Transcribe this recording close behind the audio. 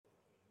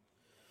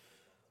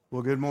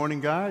Well, good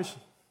morning, guys.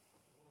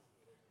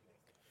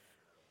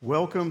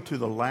 Welcome to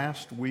the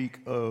last week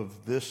of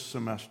this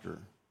semester.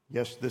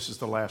 Yes, this is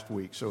the last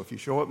week. So if you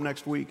show up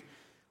next week,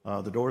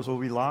 the doors will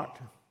be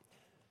locked.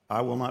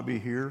 I will not be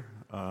here,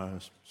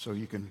 so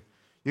you can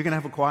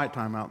have a quiet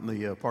time out in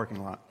the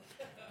parking lot.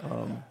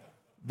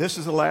 This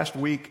is the last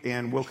week,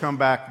 and we'll come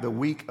back the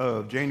week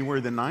of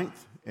January the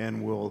 9th,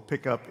 and we'll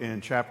pick up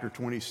in chapter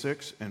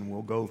 26, and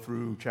we'll go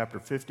through chapter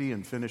 50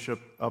 and finish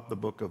up the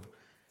book of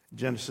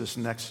Genesis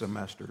next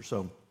semester.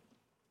 So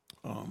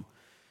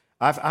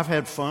I've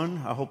had fun.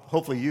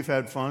 Hopefully you've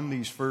had fun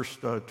these first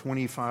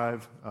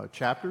 25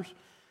 chapters.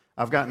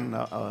 I've gotten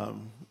a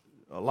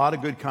lot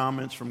of good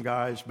comments from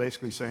guys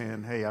basically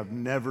saying, hey, I've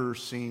never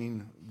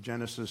seen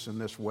Genesis in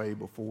this way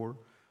before.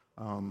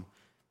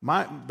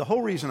 The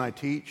whole reason I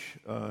teach,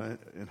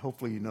 and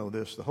hopefully you know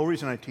this, the whole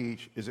reason I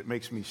teach is it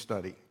makes me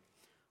study.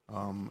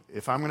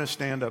 If I'm going to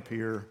stand up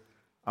here,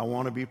 I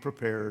want to be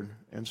prepared,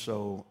 and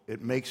so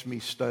it makes me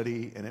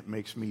study and it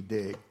makes me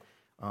dig.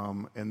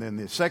 And then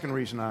the second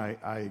reason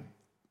I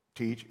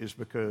teach is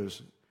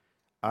because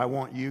I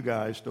want you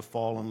guys to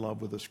fall in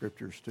love with the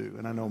Scriptures too.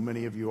 And I know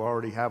many of you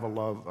already have a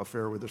love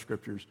affair with the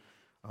Scriptures.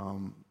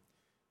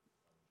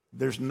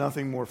 There's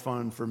nothing more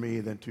fun for me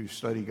than to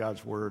study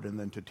God's Word and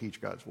then to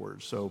teach God's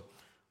Word. So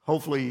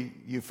hopefully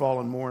you've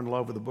fallen more in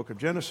love with the book of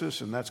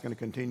Genesis, and that's going to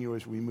continue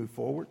as we move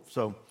forward.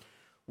 So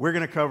we're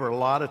going to cover a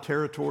lot of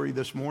territory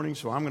this morning,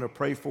 so I'm going to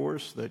pray for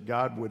us that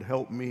God would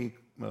help me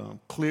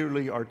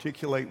clearly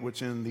articulate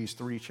what's in these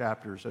 3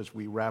 chapters as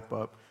we wrap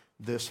up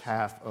this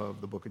half of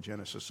the book of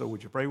Genesis. So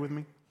would you pray with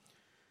me?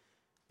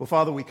 Well,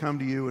 Father, we come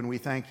to you and we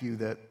thank you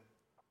that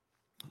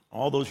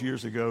all those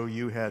years ago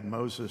you had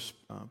Moses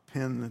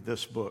pen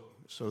this book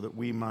so that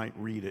we might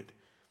read it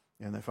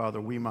and that, Father,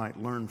 we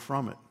might learn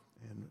from it.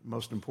 And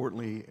most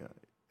importantly,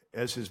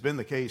 as has been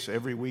the case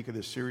every week of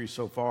this series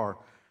so far,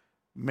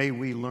 may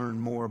we learn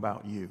more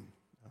about you.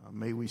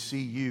 May we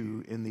see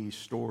you in these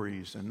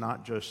stories and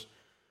not just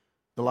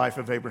the life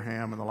of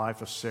Abraham and the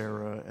life of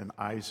Sarah and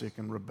Isaac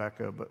and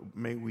Rebekah, but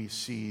may we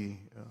see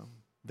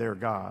their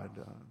God,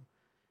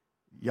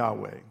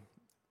 Yahweh,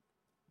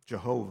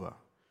 Jehovah,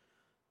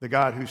 the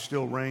God who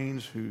still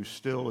reigns, who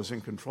still is in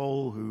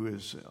control, who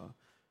is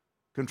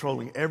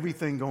controlling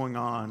everything going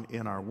on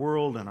in our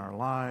world and our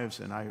lives.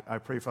 And I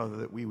pray, Father,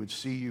 that we would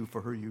see you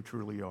for who you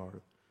truly are,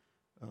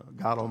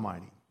 God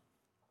Almighty.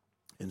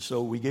 And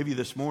so we give you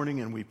this morning,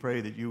 and we pray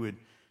that you would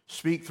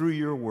speak through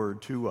your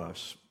word to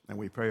us. And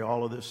we pray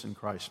all of this in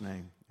Christ's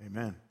name.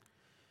 Amen.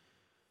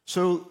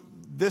 So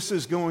this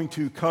is going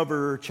to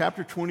cover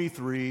chapter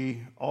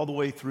 23 all the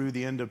way through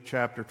the end of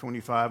chapter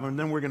 25. And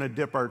then we're going to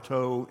dip our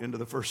toe into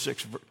the first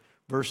 6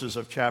 verses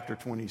of chapter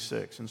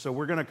 26. And so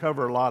we're going to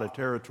cover a lot of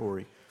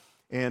territory.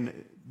 And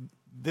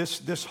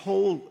this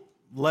whole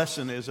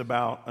lesson is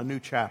about a new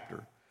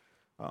chapter.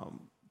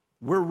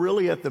 We're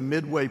really at the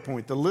midway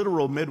point, the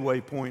literal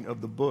midway point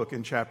of the book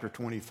in chapter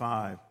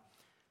 25.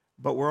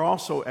 But we're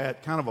also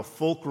at kind of a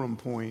fulcrum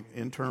point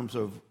in terms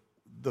of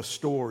the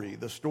story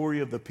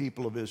of the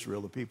people of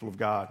Israel, the people of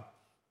God.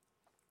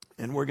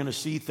 And we're going to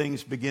see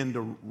things begin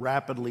to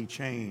rapidly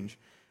change.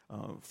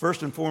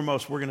 First and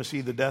foremost, we're going to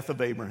see the death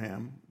of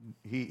Abraham.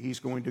 He's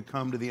going to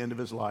come to the end of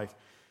his life.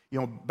 You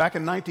know, back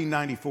in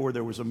 1994,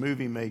 there was a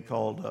movie made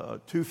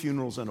called Two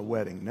Funerals and a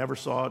Wedding. Never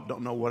saw it,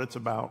 don't know what it's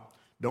about,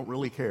 don't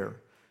really care.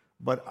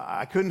 But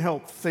I couldn't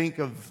help think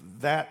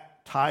of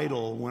that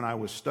title when I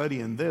was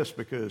studying this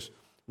because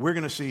we're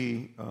going to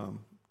see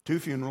 2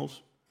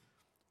 funerals,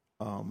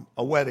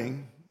 a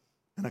wedding,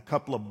 and a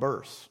couple of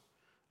births.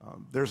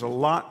 There's a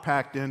lot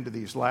packed into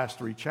these last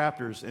 3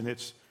 chapters, and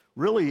it's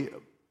really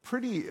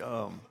pretty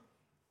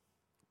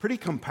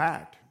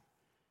compact.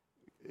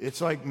 It's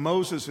like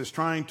Moses is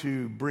trying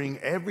to bring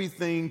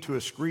everything to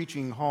a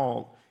screeching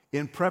halt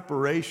in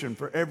preparation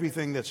for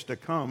everything that's to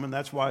come, and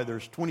that's why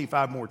there's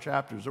 25 more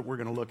chapters that we're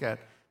going to look at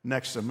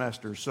next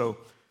semester. So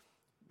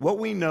what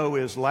we know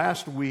is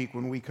last week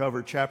when we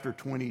covered chapter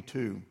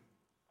 22,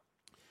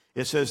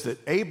 it says that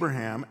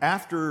Abraham,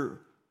 after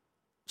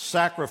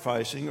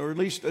sacrificing, or at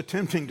least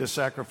attempting to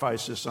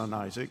sacrifice his son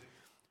Isaac,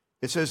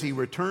 it says he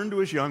returned to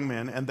his young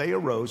men, and they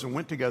arose and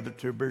went together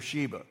to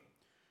Beersheba.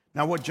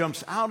 Now what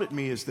jumps out at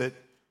me is that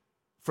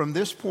from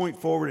this point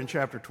forward in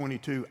chapter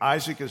 22,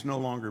 Isaac is no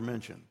longer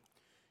mentioned.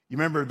 You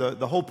remember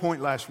the whole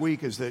point last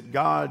week is that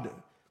God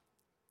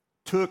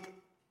took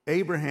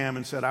Abraham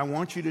and said, I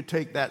want you to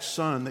take that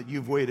son that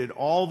you've waited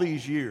all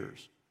these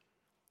years,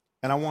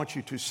 and I want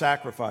you to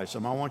sacrifice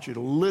him. I want you to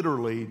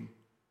literally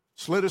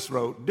slit his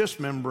throat,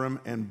 dismember him,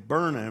 and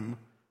burn him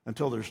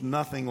until there's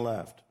nothing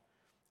left.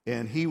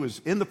 And he was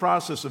in the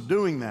process of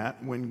doing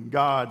that when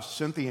God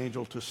sent the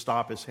angel to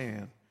stop his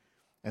hand.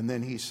 And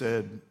then he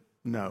said,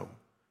 no.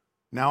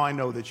 Now I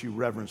know that you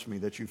reverence me,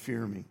 that you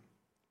fear me.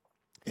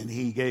 And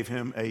he gave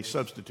him a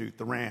substitute,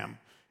 the ram.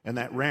 And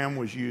that ram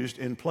was used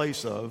in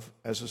place of,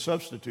 as a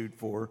substitute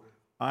for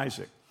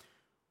Isaac.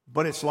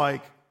 But it's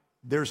like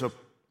there's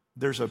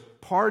a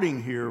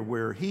parting here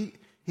where he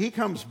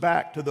comes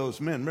back to those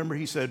men. Remember,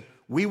 he said,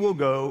 we will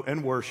go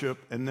and worship,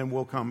 and then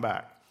we'll come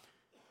back.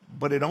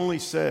 but it only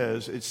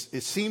says,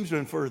 it seems to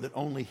infer that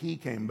only he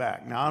came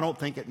back. Now, I don't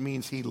think it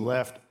means he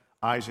left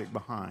Isaac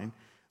behind.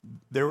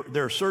 There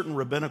are certain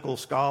rabbinical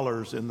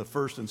scholars in the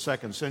 1st and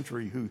 2nd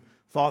century who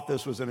thought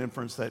this was an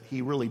inference that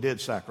he really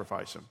did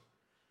sacrifice him.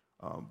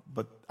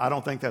 But I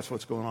don't think that's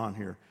what's going on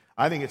here.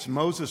 I think it's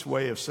Moses'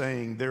 way of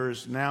saying there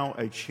is now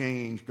a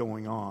change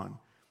going on,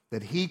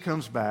 that he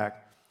comes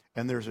back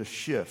and there's a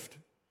shift.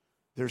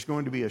 There's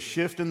going to be a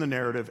shift in the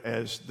narrative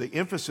as the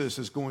emphasis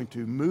is going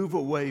to move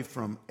away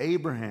from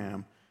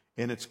Abraham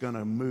and it's going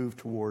to move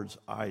towards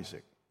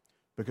Isaac.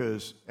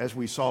 Because as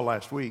we saw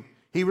last week,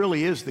 he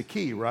really is the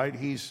key, right?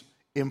 He's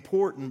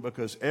important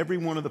because every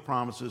one of the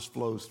promises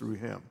flows through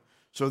him.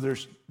 So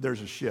there's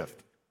a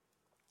shift.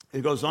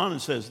 It goes on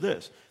and says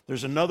this.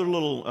 There's another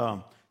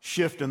little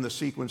shift in the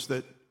sequence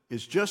that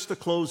is just the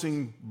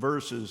closing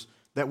verses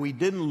that we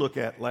didn't look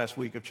at last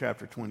week of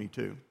chapter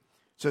 22. It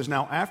says,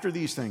 now after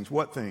these things,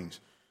 what things?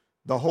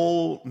 The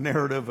whole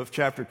narrative of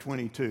chapter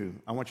 22.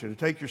 I want you to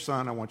take your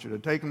son, I want you to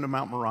take him to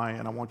Mount Moriah,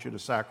 and I want you to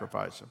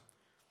sacrifice him.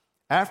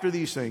 After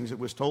these things, it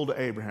was told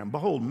to Abraham,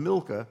 behold,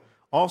 Milcah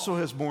also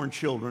has borne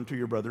children to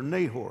your brother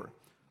Nahor.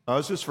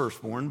 Uz his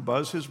firstborn,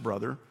 Buz his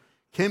brother,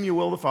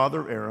 Kemuel the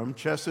father of Aram,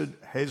 Chesed,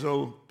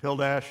 Hazo,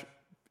 Pildash,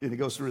 and he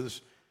goes through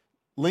this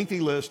lengthy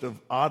list of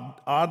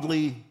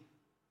oddly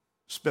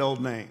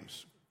spelled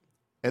names.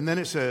 And then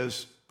it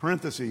says,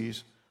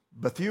 parentheses,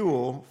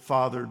 Bethuel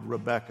fathered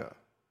Rebekah.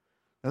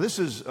 Now this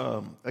is,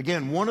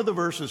 again, one of the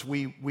verses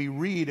we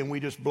read and we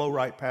just blow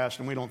right past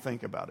and we don't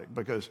think about it.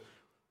 Because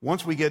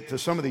once we get to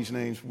some of these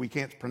names, we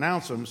can't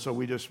pronounce them, so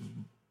we just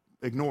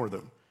ignore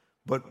them.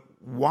 But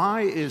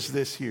why is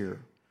this here?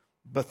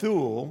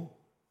 Bethuel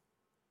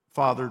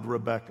fathered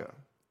Rebekah.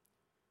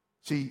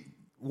 See,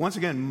 once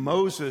again,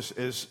 Moses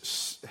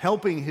is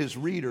helping his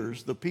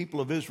readers, the people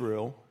of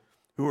Israel,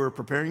 who are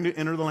preparing to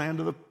enter the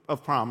land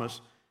of promise,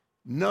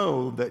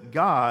 know that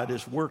God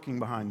is working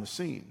behind the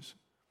scenes.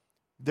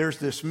 There's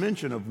this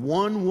mention of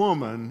one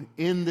woman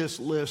in this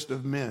list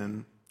of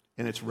men,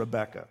 and it's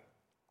Rebekah.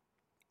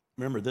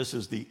 Remember, this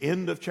is the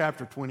end of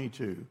chapter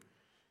 22.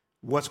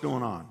 What's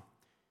going on?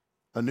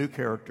 A new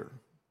character.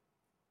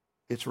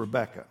 It's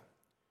Rebekah.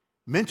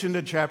 Mentioned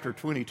in chapter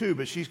 22,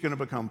 but she's going to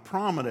become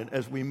prominent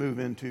as we move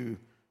into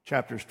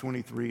chapters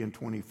 23 and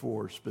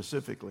 24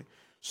 specifically.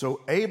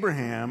 So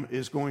Abraham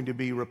is going to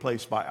be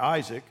replaced by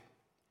Isaac.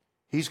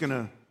 He's going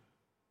to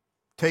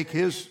take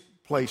his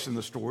place in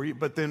the story,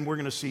 but then we're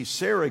going to see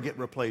Sarah get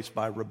replaced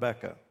by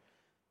Rebekah.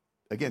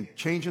 Again,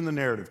 changing the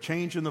narrative,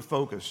 changing the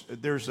focus.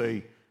 There's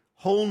a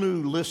whole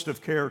new list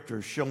of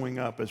characters showing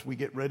up as we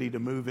get ready to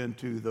move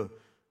into the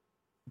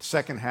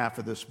second half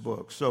of this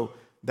book. So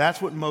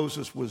that's what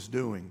Moses was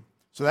doing.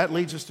 So that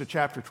leads us to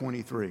chapter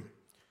 23.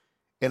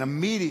 And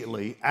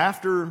immediately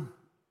after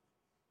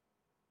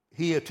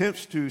he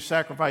attempts to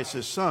sacrifice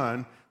his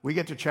son, we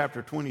get to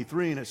chapter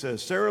 23 and it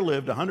says, Sarah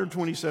lived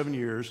 127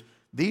 years.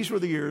 These were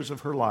the years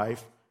of her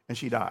life, and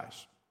she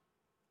dies.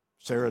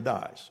 Sarah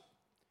dies.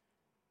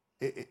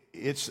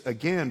 It's,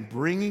 again,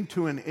 bringing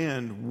to an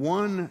end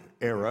one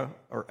era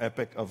or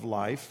epic of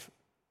life,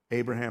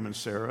 Abraham and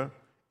Sarah,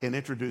 and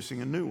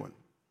introducing a new one.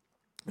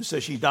 It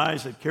says she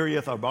dies at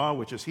Kiriath Arba,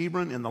 which is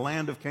Hebron, in the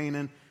land of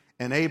Canaan,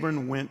 and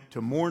Abram went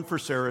to mourn for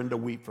Sarah and to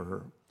weep for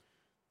her.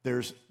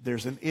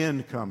 There's an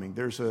end coming.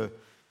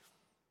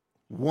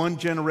 One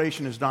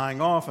generation is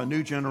dying off, a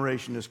new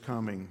generation is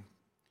coming.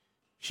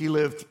 She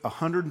lived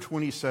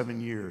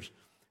 127 years.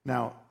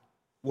 Now,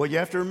 what you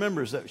have to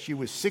remember is that she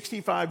was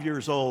 65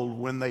 years old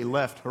when they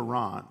left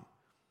Haran.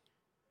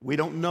 We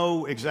don't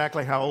know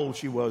exactly how old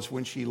she was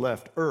when she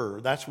left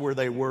Ur. That's where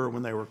they were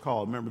when they were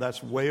called. Remember,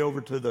 that's way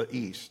over to the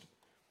east,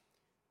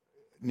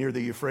 near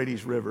the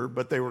Euphrates River.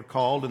 But they were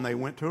called and they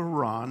went to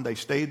Haran. They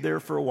stayed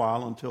there for a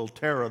while until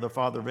Terah, the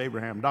father of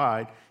Abraham,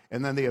 died.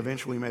 And then they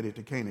eventually made it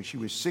to Canaan. She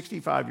was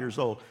 65 years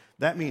old.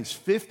 That means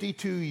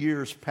 52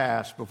 years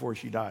passed before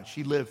she died.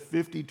 She lived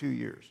 52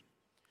 years.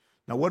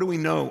 Now, what do we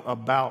know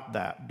about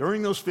that?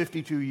 During those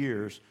 52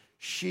 years,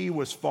 she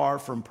was far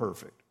from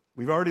perfect.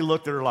 We've already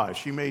looked at her life.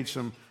 She made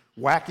some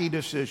wacky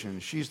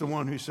decisions. She's the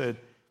one who said,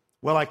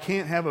 well, I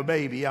can't have a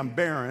baby. I'm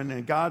barren,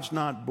 and God's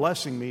not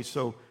blessing me.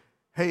 So,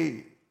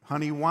 hey,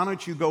 honey, why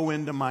don't you go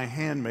into my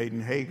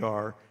handmaiden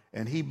Hagar?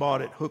 And he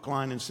bought it hook,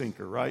 line, and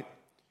sinker, right?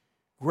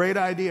 Great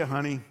idea,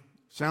 honey.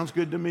 Sounds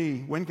good to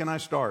me. When can I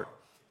start?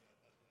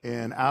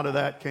 And out of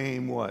that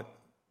came what?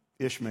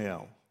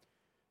 Ishmael.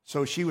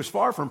 So she was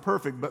far from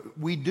perfect, but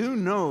we do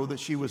know that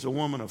she was a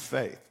woman of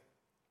faith.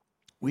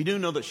 We do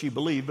know that she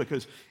believed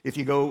because if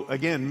you go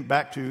again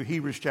back to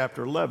Hebrews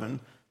chapter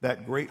 11,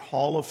 that great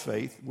hall of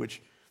faith,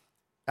 which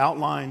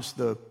outlines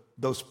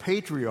those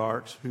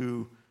patriarchs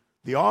who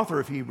the author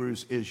of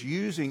Hebrews is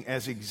using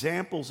as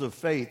examples of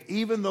faith,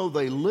 even though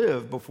they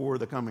lived before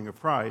the coming of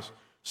Christ,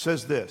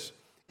 says this: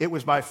 it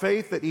was by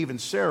faith that even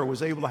Sarah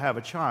was able to have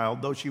a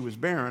child, though she was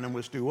barren and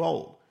was too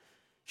old.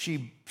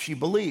 She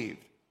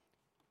believed.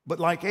 But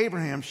like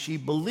Abraham, she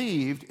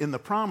believed in the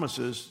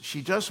promises.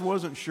 She just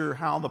wasn't sure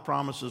how the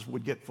promises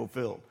would get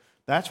fulfilled.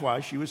 That's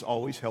why she was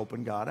always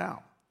helping God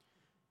out.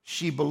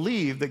 She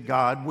believed that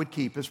God would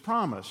keep his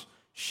promise.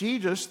 She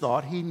just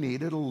thought he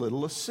needed a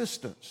little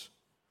assistance.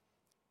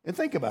 And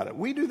think about it.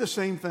 We do the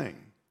same thing.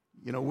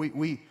 You know,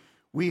 we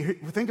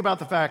think about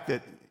the fact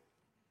that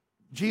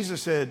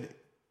Jesus said,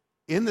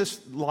 in this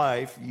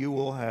life you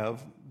will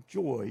have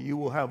joy, you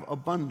will have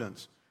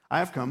abundance. I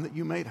have come that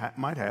you might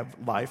have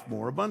life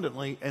more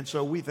abundantly. And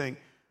so we think,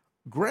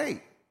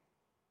 great,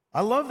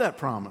 I love that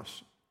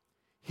promise.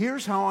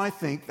 Here's how I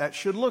think that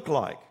should look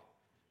like.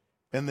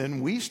 And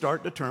then we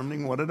start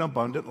determining what an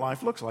abundant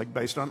life looks like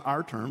based on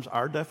our terms,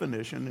 our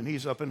definition, and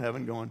he's up in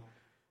heaven going,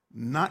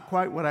 not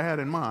quite what I had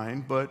in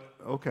mind, but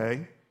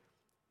okay,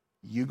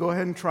 you go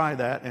ahead and try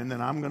that, and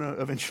then I'm going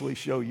to eventually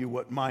show you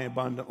what my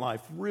abundant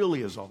life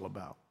really is all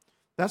about.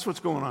 That's what's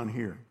going on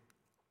here.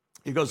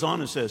 He goes on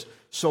and says,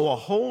 so a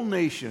whole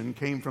nation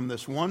came from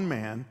this one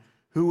man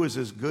who was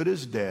as good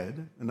as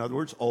dead, in other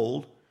words,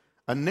 old,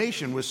 a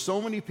nation with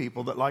so many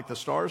people that like the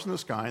stars in the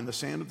sky and the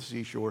sand of the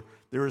seashore,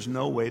 there is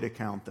no way to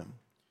count them.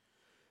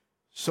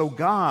 So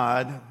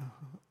God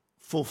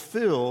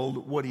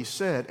fulfilled what he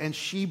said, and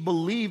she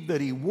believed that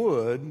he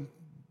would,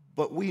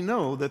 but we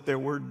know that there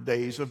were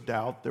days of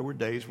doubt. There were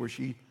days where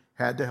she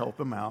had to help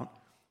him out.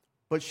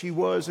 But she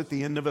was, at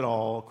the end of it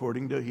all,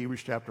 according to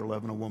Hebrews chapter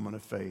 11, a woman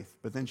of faith.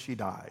 But then she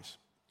dies.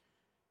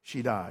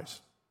 She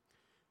dies.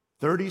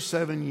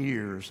 37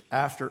 years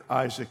after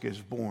Isaac is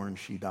born,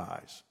 she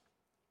dies.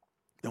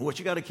 Now, what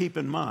you got to keep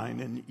in mind,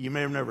 and you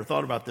may have never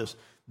thought about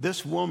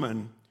this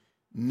woman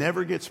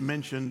never gets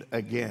mentioned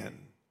again.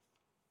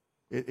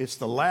 It's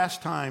the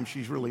last time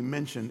she's really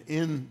mentioned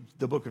in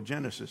the book of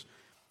Genesis.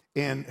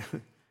 And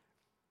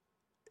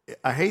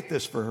I hate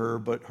this for her,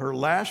 but her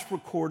last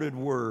recorded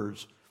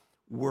words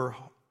were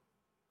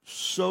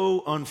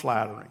so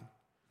unflattering.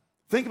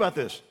 Think about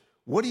this.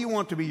 What do you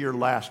want to be your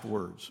last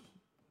words?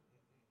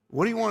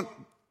 What do you want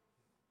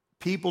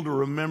people to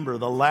remember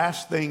the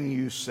last thing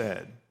you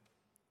said?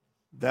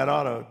 That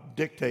ought to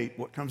dictate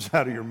what comes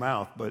out of your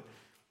mouth. But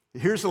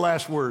here's the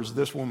last words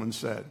this woman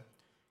said.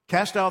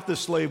 Cast out this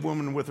slave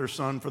woman with her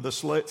son, for the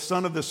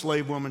son of this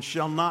slave woman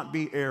shall not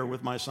be heir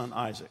with my son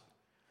Isaac.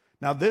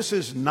 Now, this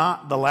is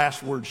not the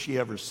last word she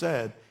ever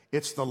said.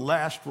 It's the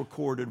last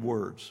recorded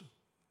words.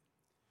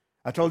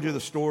 I told you the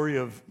story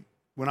of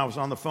when I was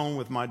on the phone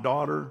with my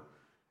daughter,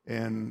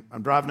 and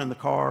I'm driving in the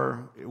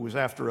car. It was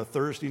after a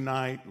Thursday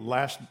night,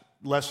 last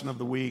lesson of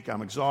the week.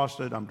 I'm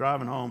exhausted. I'm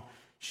driving home.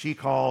 She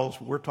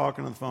calls. We're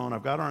talking on the phone.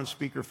 I've got her on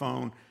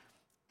speakerphone,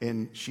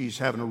 and she's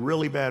having a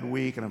really bad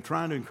week, and I'm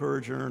trying to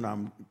encourage her, and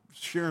I'm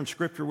sharing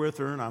scripture with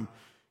her, and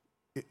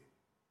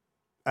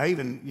I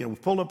even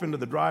pulled up into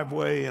the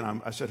driveway,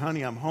 and I said,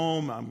 honey, I'm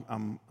home.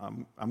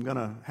 I'm going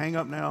to hang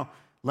up now.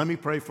 Let me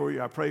pray for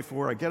you. I pray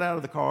for her. I get out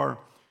of the car,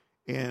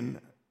 and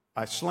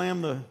I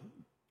slam the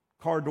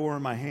car door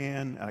in my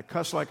hand, and I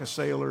cuss like a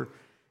sailor,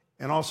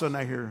 and all of a sudden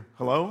I hear,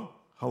 hello,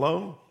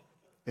 hello,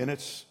 and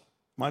it's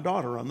my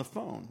daughter on the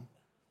phone.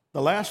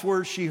 The last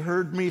words she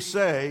heard me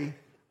say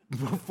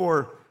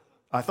before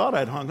I thought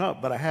I'd hung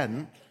up, but I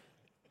hadn't,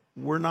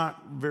 were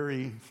not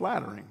very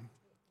flattering.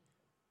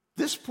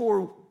 This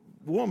poor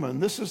woman,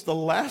 this is the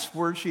last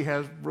word she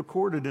has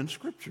recorded in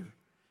Scripture.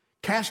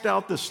 Cast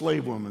out the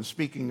slave woman,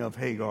 speaking of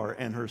Hagar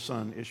and her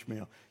son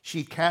Ishmael.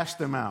 She cast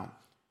them out.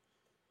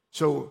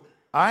 So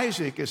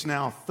Isaac is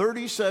now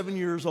 37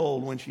 years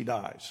old when she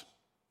dies.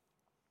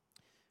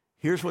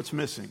 Here's what's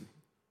missing.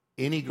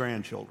 Any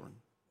grandchildren.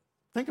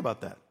 Think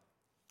about that.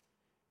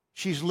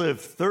 She's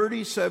lived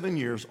 37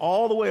 years,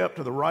 all the way up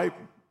to the ripe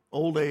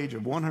old age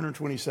of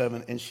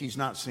 127, and she's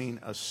not seen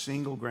a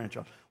single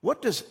grandchild.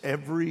 What does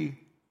every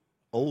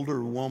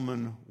older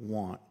woman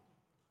want?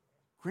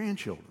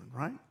 Grandchildren,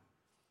 right?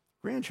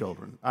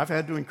 Grandchildren. I've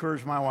had to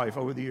encourage my wife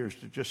over the years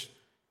to just,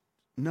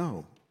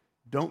 no,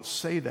 don't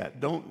say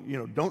that.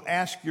 Don't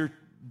ask your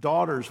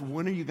daughters,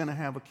 when are you going to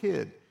have a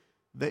kid?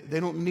 They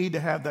don't need to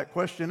have that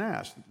question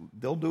asked.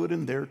 They'll do it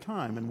in their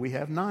time, and we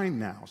have 9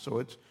 now,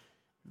 so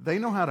they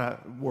know how to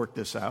work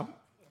this out.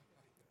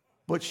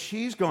 But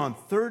she's gone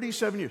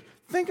 37 years.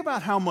 Think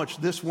about how much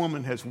this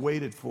woman has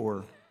waited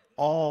for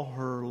all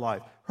her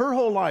life. Her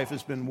whole life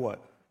has been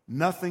what?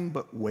 Nothing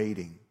but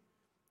waiting.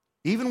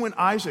 Even when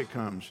Isaac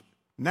comes,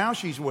 now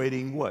she's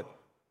waiting, what?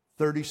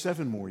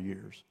 37 more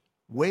years.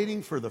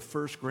 Waiting for the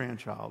first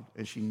grandchild,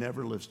 and she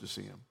never lives to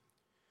see him.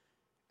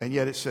 And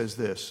yet it says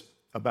this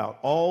about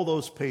all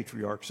those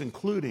patriarchs,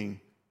 including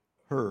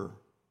her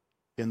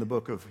in the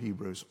book of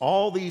Hebrews.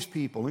 All these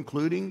people,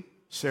 including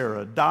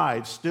Sarah,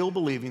 died still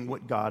believing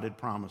what God had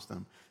promised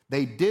them.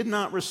 They did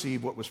not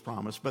receive what was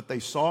promised, but they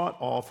saw it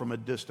all from a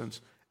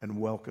distance and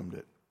welcomed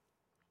it.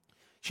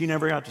 She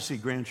never got to see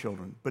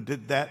grandchildren, but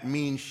did that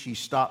mean she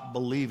stopped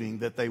believing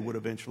that they would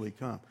eventually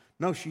come?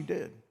 No, she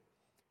did.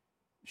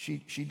 She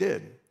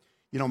did.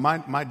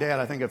 My dad,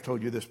 I think I've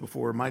told you this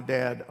before, my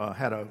dad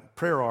had a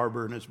prayer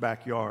arbor in his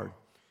backyard,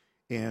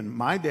 and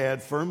my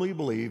dad firmly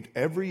believed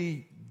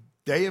every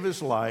day of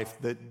his life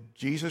that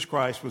Jesus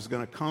Christ was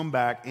going to come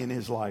back in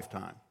his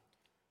lifetime,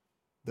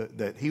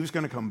 that he was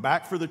going to come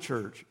back for the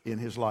church in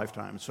his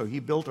lifetime. So he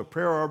built a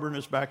prayer arbor in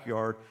his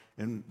backyard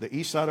in the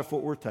east side of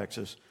Fort Worth,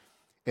 Texas,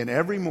 And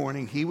every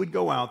morning he would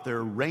go out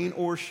there, rain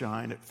or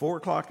shine, at 4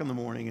 o'clock in the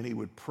morning, and he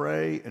would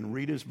pray and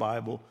read his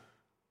Bible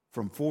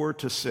from 4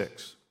 to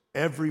 6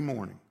 every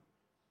morning.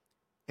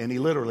 And he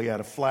literally had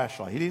a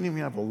flashlight. He didn't even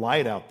have a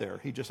light out there.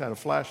 He just had a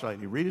flashlight.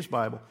 And he'd read his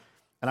Bible.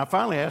 And I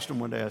finally asked him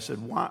one day, I said,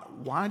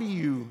 why do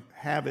you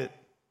have it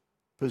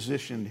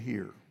positioned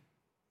here?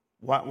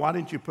 Why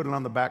didn't you put it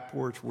on the back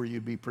porch where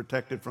you'd be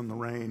protected from the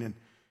rain? And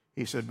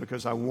he said,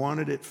 because I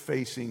wanted it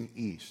facing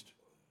east.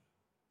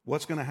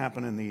 What's going to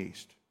happen in the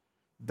east?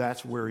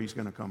 That's where he's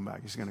going to come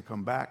back. He's going to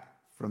come back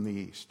from the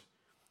east.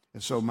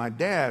 And so my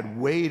dad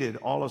waited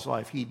all his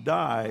life. He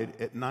died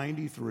at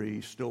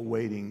 93, still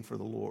waiting for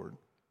the Lord,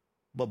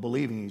 but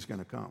believing he's going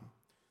to come.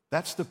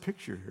 That's the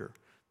picture here.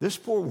 This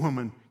poor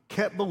woman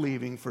kept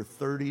believing for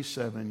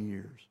 37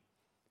 years.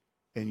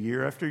 And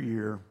year after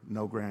year,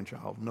 no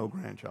grandchild.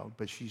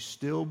 But she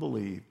still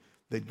believed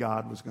that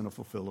God was going to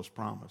fulfill his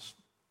promise.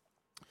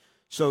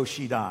 So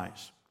she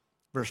dies.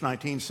 Verse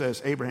 19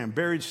 says, Abraham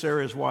buried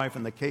Sarah, his wife,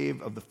 in the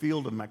cave of the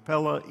field of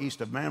Machpelah,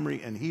 east of Mamre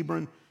and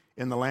Hebron,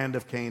 in the land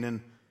of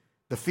Canaan.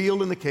 The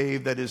field and the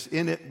cave that is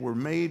in it were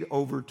made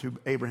over to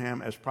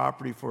Abraham as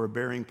property for a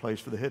burying place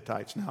for the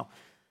Hittites. Now,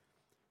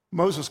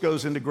 Moses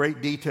goes into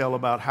great detail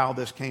about how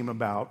this came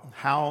about,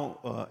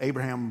 how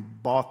Abraham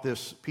bought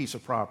this piece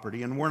of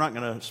property, and we're not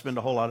going to spend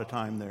a whole lot of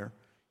time there.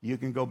 You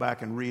can go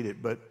back and read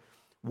it, but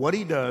what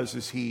he does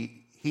is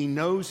he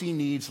knows he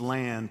needs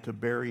land to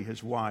bury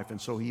his wife, and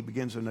so he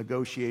begins a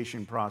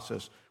negotiation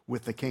process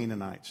with the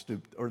Canaanites,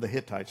 or the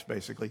Hittites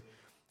basically,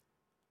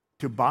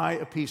 to buy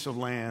a piece of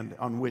land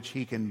on which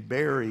he can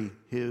bury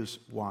his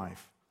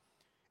wife.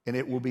 And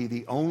it will be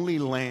the only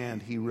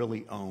land he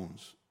really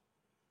owns.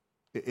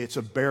 It's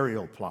a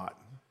burial plot.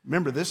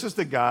 Remember, this is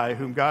the guy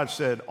whom God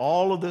said,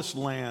 all of this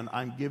land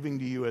I'm giving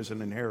to you as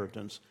an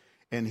inheritance,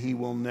 and he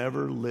will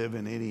never live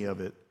in any of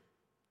it.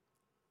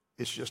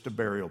 It's just a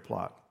burial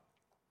plot.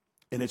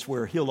 And it's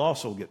where he'll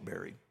also get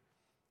buried.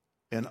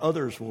 And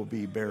others will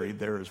be buried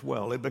there as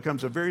well. It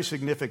becomes a very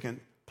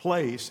significant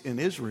place in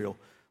Israel,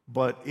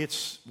 but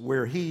it's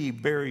where he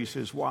buries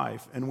his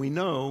wife. And we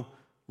know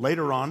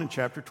later on in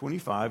chapter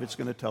 25, it's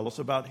going to tell us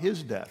about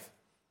his death.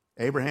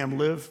 Abraham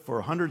lived for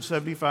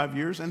 175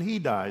 years, and he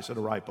dies at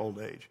a ripe old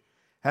age.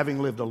 Having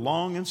lived a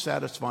long and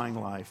satisfying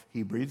life,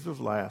 he breathed his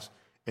last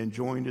and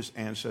joined his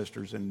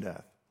ancestors in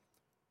death.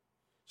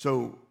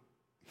 So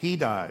he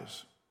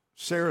dies.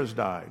 Sarah's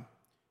died.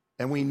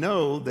 And we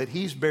know that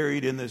he's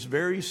buried in this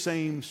very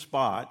same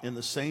spot, in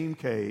the same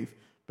cave,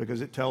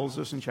 because it tells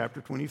us in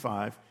chapter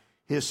 25,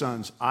 his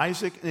sons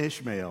Isaac and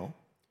Ishmael.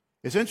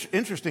 It's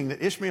interesting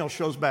that Ishmael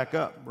shows back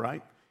up,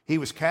 right? He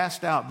was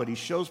cast out, but he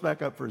shows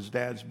back up for his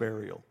dad's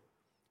burial,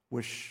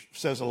 which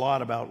says a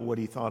lot about what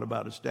he thought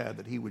about his dad,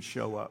 that he would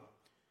show up.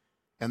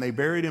 And they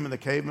buried him in the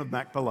cave of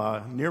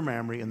Machpelah, near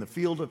Mamre, in the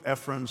field of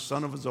Ephron,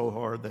 son of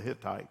Zohar, the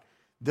Hittite.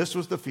 This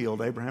was the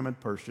field Abraham had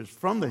purchased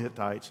from the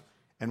Hittites,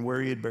 and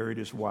where he had buried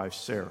his wife,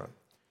 Sarah.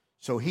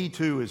 So he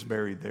too is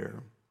buried there.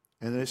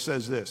 And it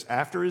says this,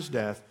 after his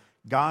death,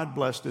 God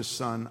blessed his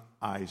son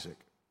Isaac.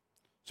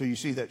 So you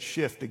see that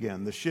shift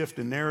again, the shift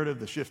in narrative,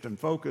 the shift in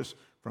focus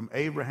from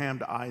Abraham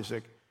to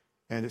Isaac.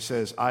 And it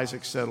says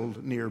Isaac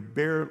settled near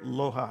Beer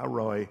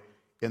Lahai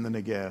in the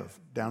Negev,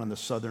 down in the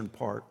southern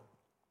part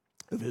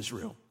of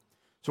Israel.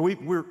 So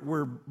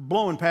we're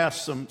blowing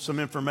past some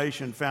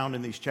information found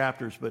in these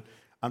chapters, but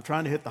I'm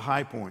trying to hit the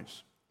high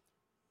points.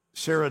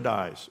 Sarah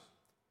dies.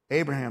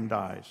 Abraham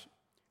dies.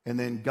 And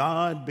then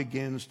God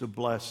begins to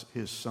bless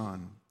his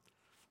son.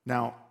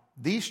 Now,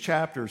 these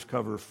chapters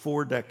cover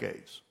 4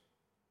 decades,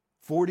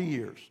 40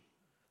 years,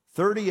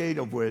 38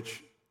 of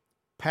which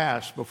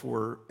pass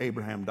before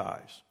Abraham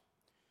dies.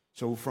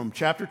 So from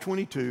chapter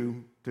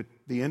 22 to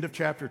the end of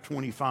chapter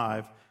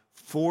 25,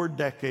 4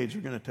 decades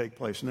are going to take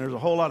place. And there's a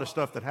whole lot of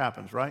stuff that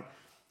happens, right?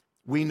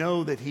 We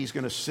know that he's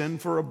going to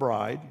send for a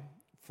bride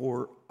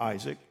for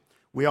Isaac.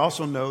 We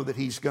also know that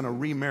he's going to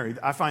remarry.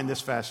 I find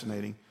this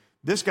fascinating.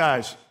 This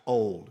guy's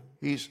old.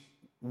 He's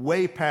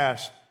way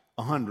past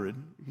 100.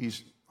 He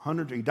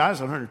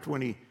dies at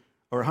 120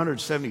 or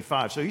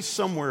 175. So he's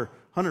somewhere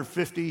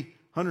 150,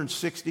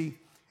 160.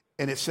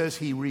 And it says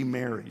he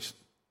remarries.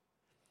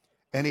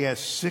 And he has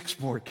 6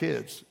 more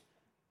kids.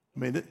 I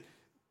mean,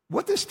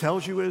 what this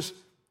tells you is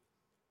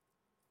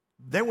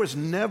there was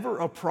never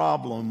a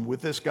problem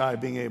with this guy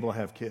being able to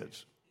have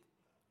kids,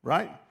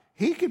 right?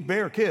 He could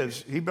bear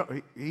kids.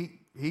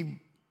 He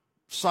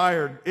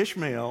sired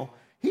Ishmael.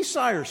 He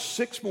sires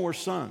 6 more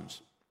sons.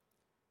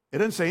 It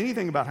doesn't say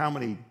anything about how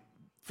many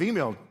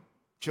female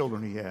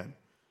children he had.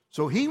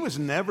 So he was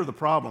never the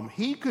problem.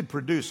 He could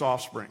produce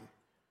offspring.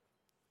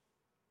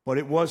 But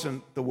it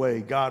wasn't the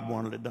way God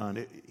wanted it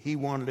done. He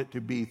wanted it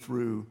to be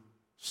through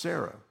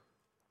Sarah.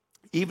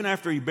 Even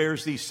after he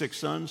bears these 6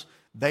 sons,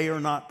 they are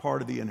not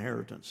part of the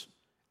inheritance.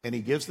 And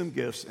he gives them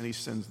gifts and he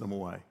sends them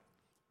away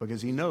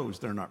because he knows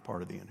they're not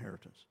part of the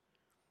inheritance.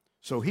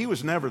 So he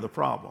was never the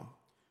problem.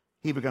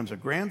 He becomes a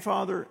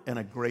grandfather and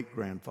a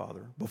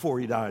great-grandfather before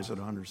he dies at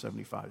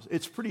 175.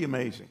 It's pretty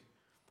amazing.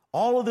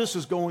 All of this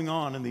is going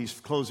on in these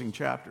closing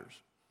chapters.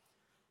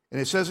 And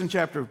it says in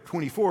chapter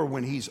 24,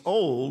 when he's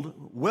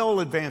old,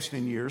 well advanced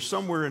in years,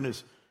 somewhere in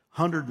his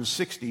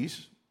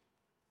 160s,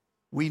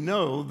 we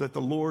know that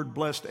the Lord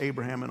blessed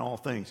Abraham in all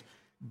things.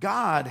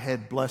 God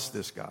had blessed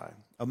this guy,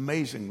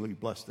 amazingly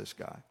blessed this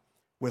guy,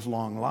 with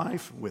long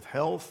life, with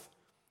health.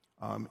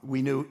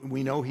 We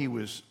know he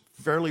was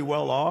fairly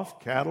well off,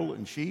 cattle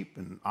and sheep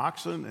and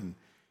oxen, and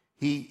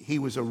he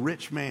was a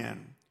rich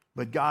man,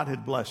 but God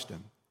had blessed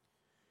him.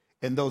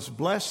 And those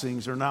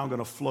blessings are now going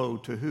to flow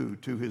to who?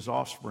 To his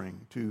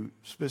offspring, to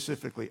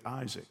specifically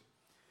Isaac.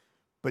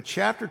 But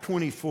chapter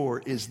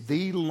 24 is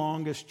the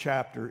longest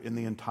chapter in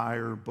the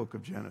entire book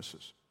of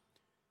Genesis.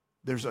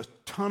 There's a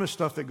ton of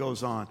stuff that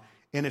goes on,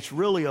 and it's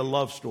really a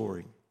love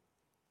story.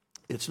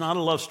 It's not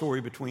a love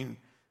story between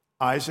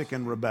Isaac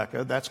and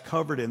Rebekah. That's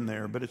covered in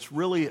there, but it's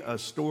really a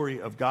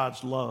story of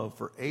God's love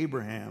for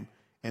Abraham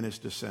and his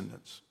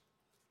descendants.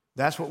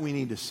 That's what we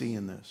need to see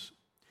in this.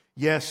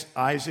 Yes,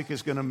 Isaac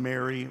is going to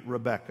marry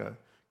Rebekah.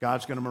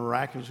 God's going to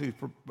miraculously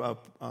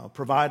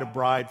provide a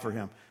bride for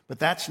him. But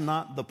that's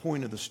not the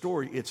point of the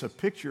story. It's a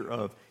picture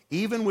of,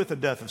 even with the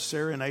death of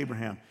Sarah and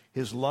Abraham,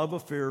 his love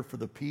affair for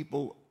the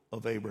people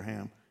of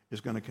Abraham is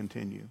going to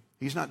continue.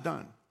 He's not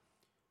done.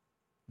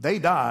 They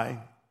die,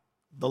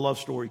 the love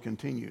story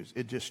continues.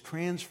 It just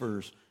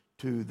transfers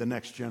to the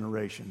next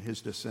generation,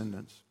 his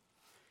descendants.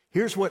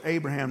 Here's what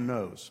Abraham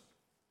knows.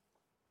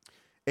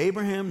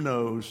 Abraham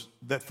knows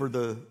that for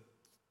the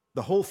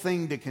whole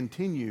thing to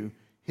continue,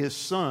 his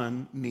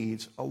son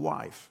needs a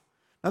wife.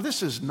 Now,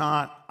 this is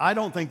not, I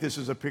don't think this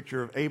is a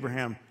picture of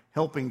Abraham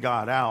helping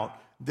God out.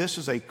 This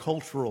is a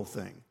cultural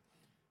thing.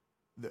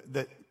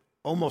 That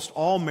almost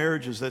all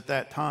marriages at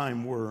that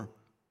time were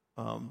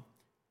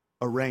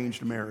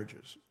arranged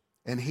marriages.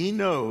 And he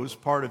knows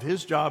part of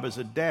his job as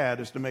a dad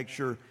is to make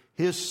sure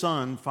his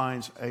son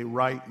finds a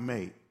right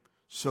mate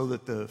so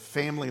that the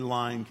family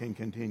line can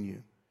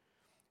continue.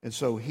 And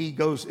so he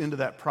goes into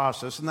that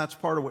process, and that's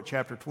part of what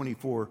chapter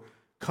 24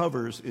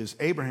 covers, is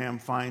Abraham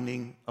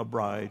finding a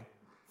bride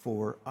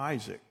for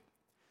Isaac.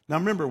 Now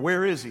remember,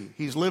 where is he?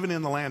 He's living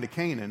in the land of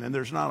Canaan, and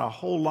there's not a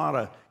whole lot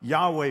of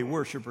Yahweh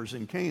worshipers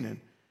in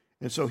Canaan.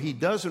 And so he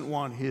doesn't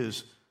want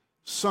his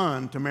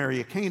son to marry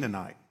a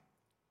Canaanite,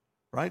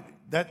 right?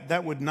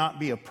 That would not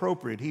be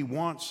appropriate. He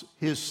wants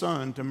his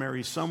son to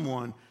marry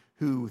someone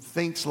who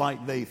thinks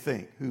like they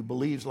think, who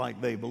believes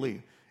like they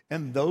believe.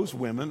 And those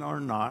women are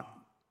not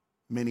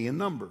many in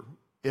number,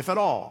 if at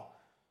all.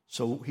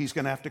 So he's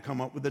going to have to come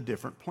up with a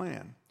different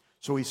plan.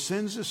 So he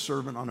sends his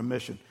servant on a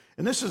mission.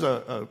 And this is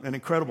an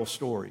incredible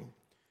story.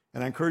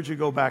 And I encourage you to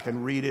go back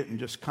and read it and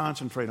just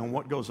concentrate on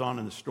what goes on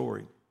in the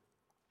story.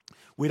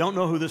 We don't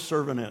know who this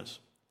servant is,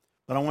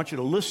 but I want you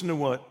to listen to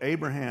what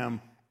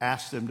Abraham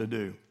asked him to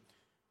do.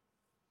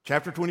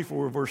 Chapter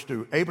 24, verse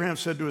 2, Abraham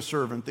said to his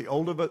servant, the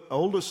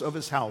oldest of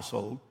his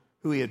household,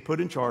 who he had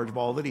put in charge of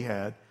all that he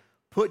had,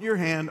 put your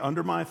hand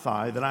under my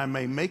thigh, that I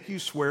may make you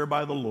swear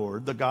by the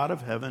Lord, the God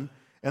of heaven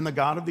and the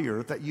God of the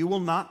earth, that you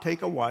will not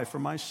take a wife for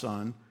my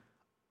son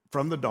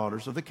from the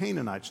daughters of the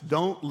Canaanites.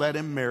 Don't let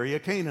him marry a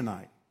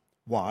Canaanite.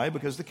 Why?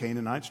 Because the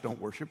Canaanites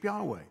don't worship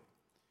Yahweh.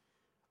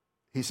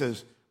 He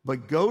says,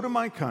 but go to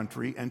my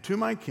country and to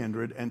my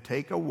kindred and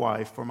take a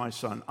wife for my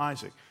son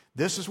Isaac.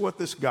 This is what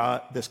this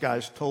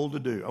guy's told to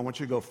do. I want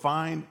you to go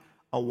find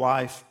a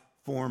wife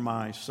for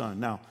my son.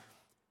 Now,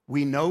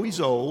 we know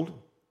he's old.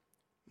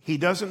 He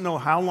doesn't know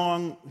how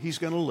long he's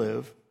going to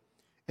live.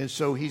 And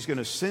so he's going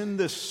to send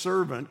this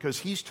servant, because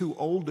he's too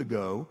old to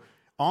go,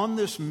 on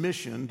this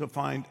mission to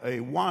find a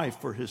wife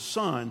for his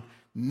son,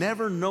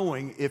 never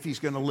knowing if he's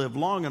going to live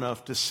long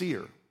enough to see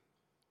her.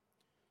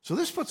 So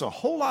this puts a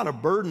whole lot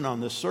of burden on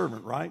this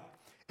servant, right?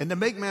 And to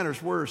make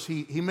matters worse,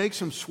 he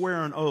makes him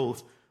swear an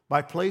oath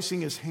by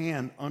placing his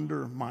hand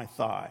under my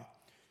thigh.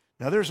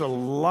 Now, there's a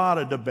lot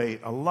of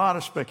debate, a lot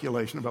of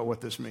speculation about what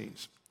this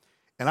means.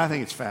 And I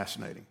think it's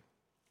fascinating.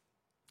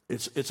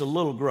 It's a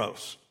little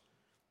gross,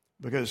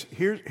 because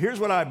here's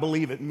what I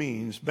believe it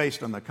means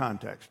based on the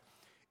context.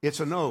 It's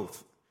an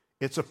oath.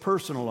 It's a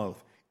personal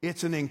oath.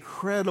 It's an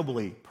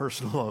incredibly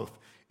personal oath.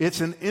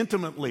 It's an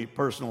intimately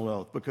personal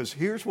oath, because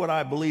here's what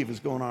I believe is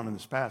going on in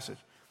this passage.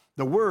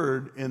 The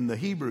word in the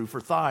Hebrew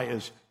for thigh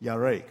is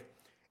yarek,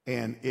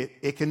 and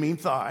it can mean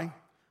thigh,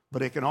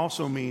 but it can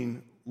also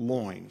mean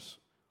loins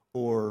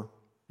or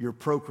your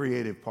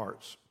procreative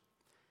parts.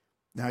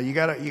 Now you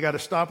gotta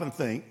stop and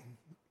think.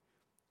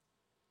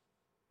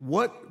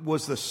 What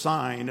was the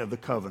sign of the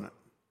covenant?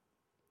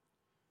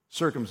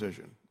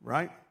 Circumcision,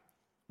 right?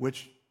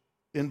 Which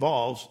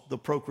involves the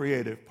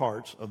procreative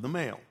parts of the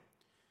male.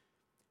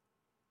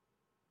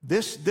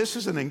 This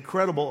is an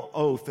incredible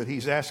oath that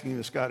he's asking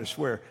this guy to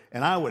swear,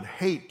 and I would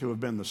hate to have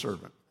been the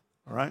servant,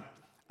 all right?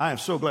 I am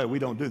so glad we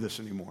don't do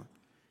this anymore,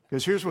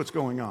 because here's what's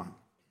going on.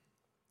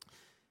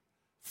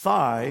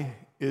 Thigh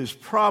is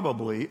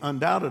probably,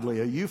 undoubtedly,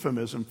 a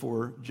euphemism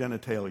for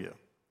genitalia.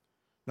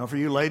 Now, for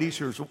you ladies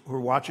who are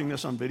watching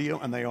this on video,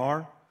 and they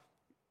are,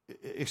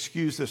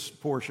 excuse this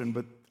portion,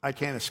 but I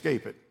can't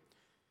escape it.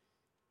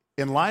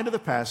 In light of the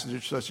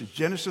passages such as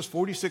Genesis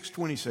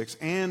 46:26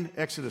 and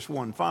Exodus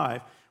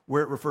 1:5,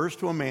 where it refers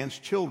to a man's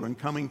children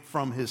coming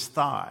from his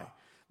thigh.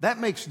 That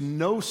makes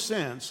no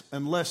sense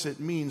unless it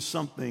means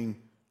something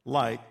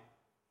like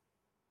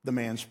the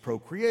man's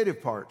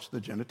procreative parts,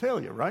 the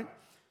genitalia, right?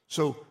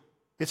 So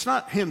it's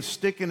not him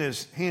sticking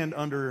his hand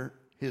under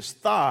his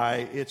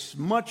thigh. It's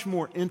much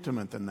more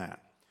intimate than that.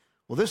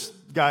 Well, this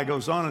guy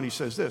goes on and he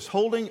says this,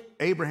 holding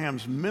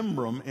Abraham's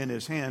membrum in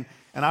his hand,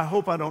 and I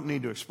hope I don't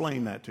need to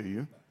explain that to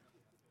you.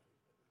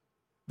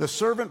 The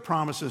servant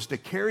promises to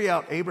carry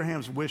out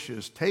Abraham's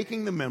wishes,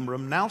 taking the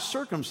membrum, now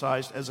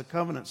circumcised as a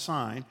covenant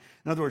sign.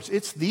 In other words,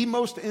 it's the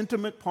most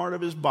intimate part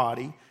of his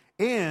body,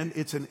 and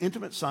it's an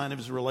intimate sign of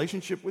his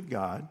relationship with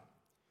God.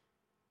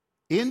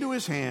 Into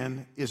his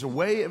hand is a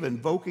way of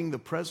invoking the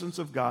presence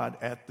of God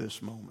at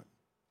this moment.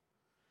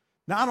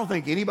 Now, I don't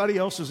think anybody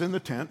else is in the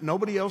tent.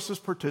 Nobody else is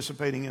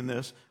participating in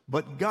this,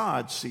 but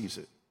God sees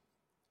it.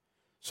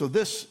 So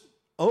this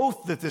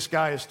oath that this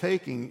guy is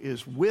taking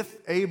is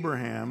with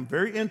Abraham,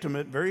 very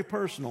intimate, very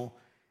personal,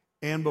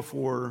 and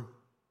before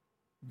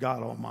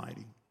God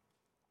Almighty.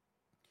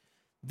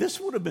 This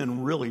would have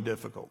been really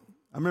difficult.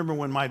 I remember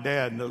when my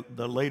dad, in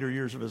the later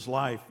years of his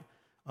life,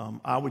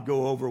 I would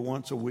go over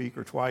once a week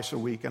or twice a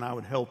week, and I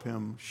would help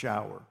him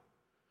shower.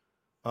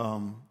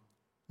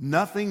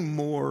 Nothing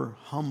more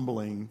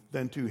humbling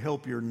than to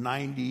help your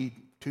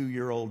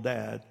 92-year-old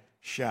dad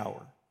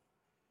shower.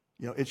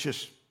 You know, it's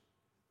just,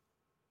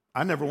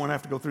 I never want to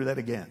have to go through that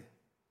again.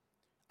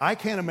 I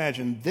can't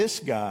imagine this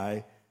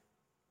guy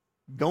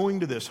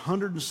going to this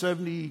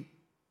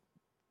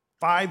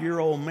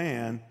 175-year-old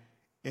man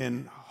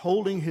and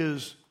holding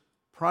his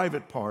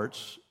private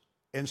parts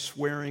and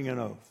swearing an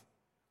oath.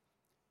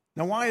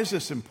 Now, why is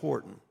this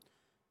important?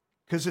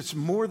 Because it's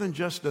more than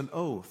just an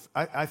oath.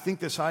 I think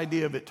this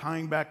idea of it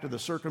tying back to the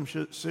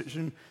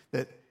circumcision,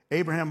 that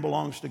Abraham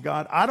belongs to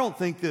God, I don't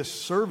think this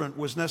servant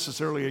was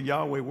necessarily a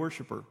Yahweh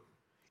worshiper.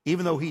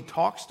 Even though he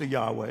talks to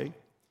Yahweh,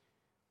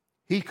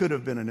 he could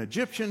have been an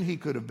Egyptian, he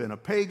could have been a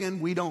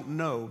pagan, we don't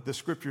know. The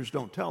scriptures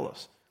don't tell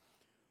us.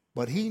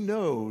 But he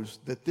knows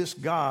that this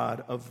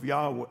God of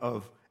Yahweh,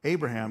 of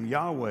Abraham,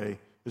 Yahweh,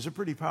 is a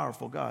pretty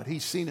powerful God.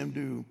 He's seen him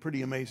do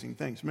pretty amazing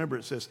things. Remember,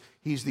 it says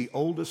he's the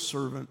oldest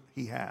servant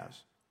he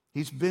has.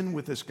 He's been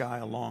with this guy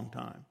a long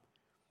time.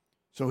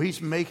 So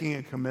he's making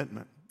a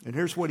commitment. And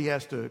here's what he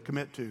has to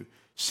commit to.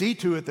 See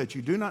to it that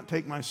you do not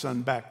take my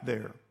son back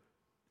there.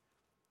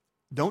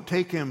 Don't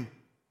take him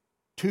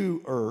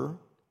to Ur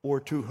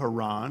or to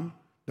Haran.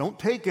 Don't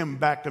take him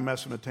back to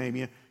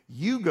Mesopotamia.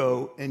 You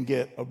go and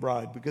get a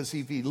bride, because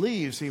if he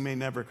leaves, he may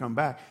never come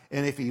back.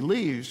 And if he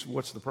leaves,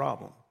 what's the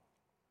problem?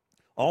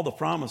 All the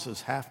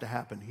promises have to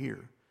happen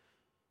here.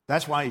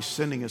 That's why he's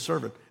sending a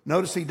servant.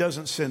 Notice he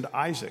doesn't send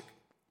Isaac.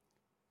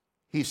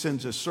 He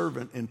sends a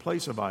servant in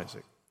place of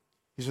Isaac.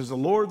 He says, the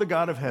Lord, the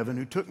God of heaven,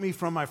 who took me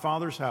from my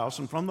father's house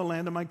and from the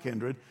land of my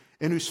kindred,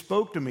 and who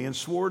spoke to me and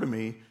swore to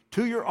me,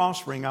 to your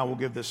offspring I will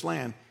give this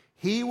land.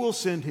 He will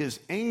send his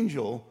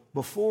angel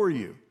before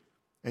you,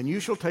 and you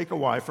shall take a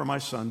wife for my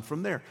son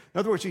from there. In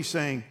other words, he's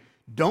saying,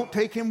 don't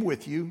take him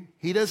with you.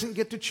 He doesn't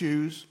get to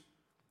choose,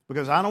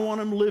 because I don't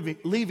want him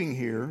leaving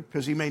here,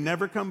 because he may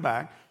never come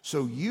back.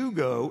 So you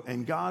go,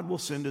 and God will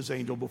send his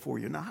angel before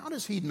you. Now, how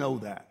does he know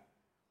that?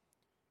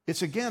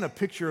 It's again a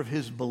picture of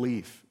his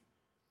belief.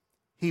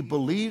 He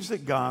believes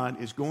that God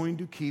is going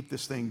to keep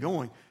this thing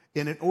going.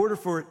 And in order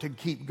for it to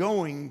keep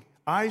going,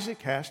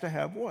 Isaac has to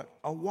have what?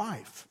 A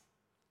wife.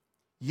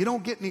 You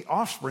don't get any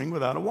offspring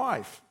without a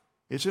wife.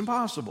 It's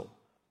impossible.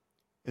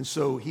 And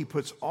so he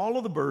puts all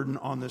of the burden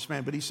on this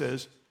man, but he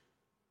says,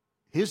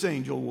 his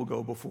angel will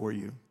go before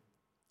you.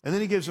 And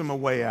then he gives him a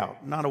way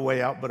out. Not a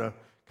way out, but a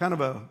kind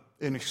of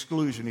an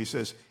exclusion. He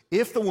says,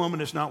 if the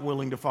woman is not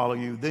willing to follow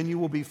you, then you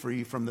will be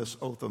free from this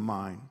oath of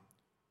mine.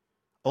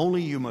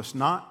 Only you must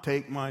not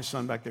take my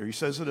son back there. He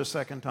says it a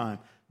second time.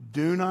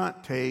 Do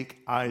not take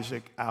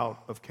Isaac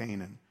out of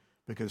Canaan,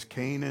 because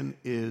Canaan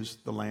is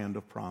the land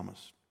of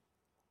promise.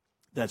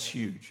 That's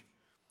huge.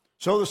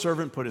 So the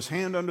servant put his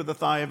hand under the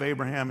thigh of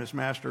Abraham, his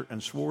master,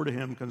 and swore to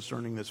him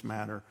concerning this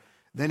matter.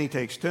 Then he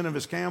takes 10 of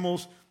his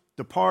camels,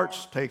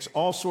 departs, takes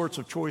all sorts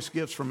of choice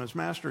gifts from his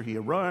master. He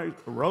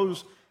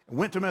arose and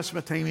went to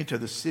Mesopotamia, to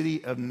the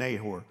city of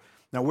Nahor.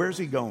 Now, where's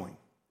he going?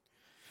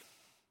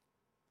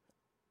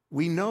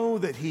 We know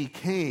that he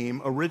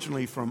came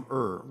originally from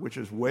Ur, which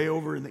is way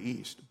over in the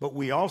east, but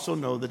we also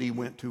know that he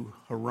went to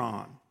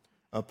Haran,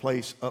 a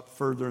place up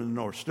further in the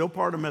north, still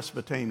part of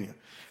Mesopotamia.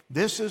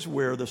 This is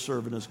where the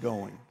servant is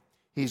going.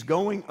 He's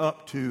going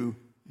up to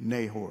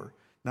Nahor.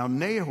 Now,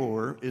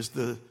 Nahor is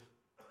the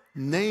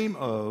name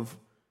of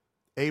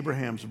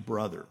Abraham's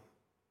brother,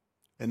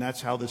 and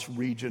that's how this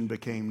region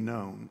became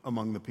known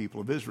among the people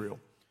of Israel.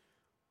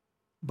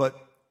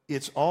 But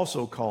it's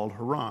also called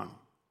Haran.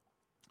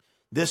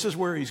 This is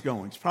where he's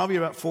going. It's probably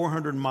about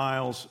 400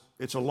 miles.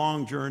 It's a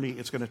long journey.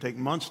 It's going to take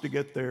months to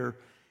get there.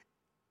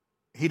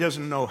 He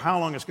doesn't know how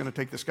long it's going to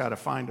take this guy to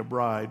find a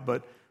bride,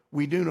 but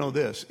we do know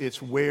this.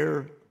 It's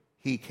where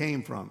he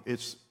came from.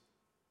 It's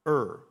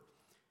Ur.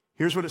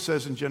 Here's what it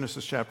says in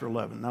Genesis chapter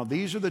 11. Now,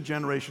 these are the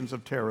generations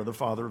of Terah, the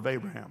father of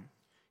Abraham.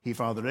 He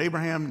fathered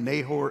Abraham,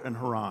 Nahor, and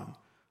Haran.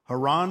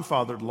 Haran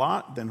fathered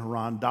Lot. Then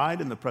Haran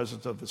died in the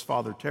presence of his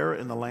father Terah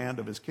in the land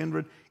of his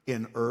kindred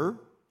in Ur.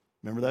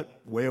 Remember that?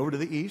 Way over to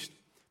the east.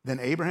 Then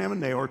Abraham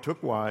and Nahor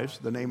took wives.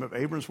 The name of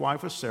Abram's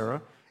wife was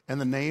Sarah, and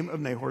the name of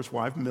Nahor's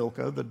wife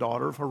Milcah, the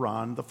daughter of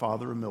Haran, the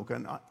father of Milcah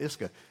and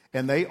Iscah.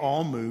 And they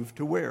all moved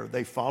to where?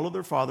 They followed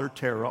their father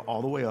Terah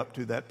all the way up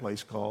to that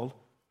place called,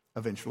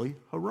 eventually,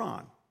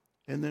 Haran,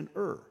 and then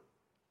Ur.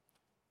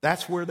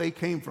 That's where they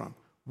came from.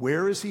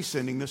 Where is he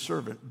sending the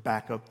servant?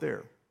 Back up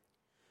there.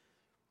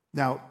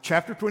 Now,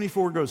 chapter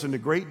 24 goes into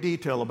great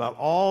detail about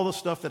all the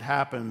stuff that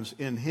happens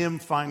in him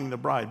finding the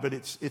bride. But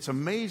it's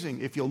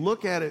amazing if you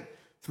look at it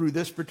through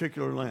this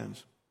particular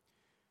lens.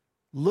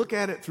 Look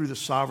at it through the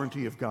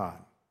sovereignty of God.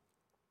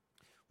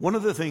 One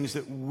of the things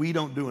that we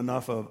don't do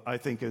enough of, I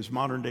think, as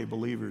modern-day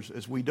believers,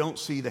 is we don't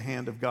see the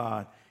hand of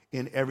God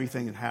in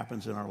everything that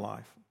happens in our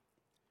life.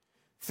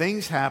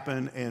 Things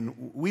happen,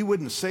 and we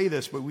wouldn't say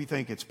this, but we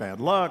think it's bad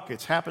luck,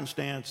 it's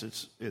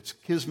happenstance, it's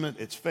kismet,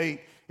 it's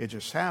fate, it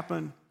just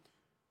happened.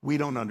 We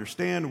don't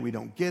understand, we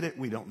don't get it,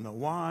 we don't know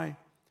why.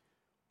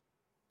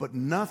 But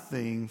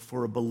nothing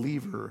for a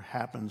believer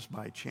happens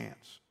by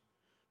chance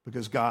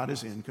because God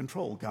is in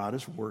control. God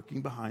is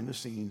working behind the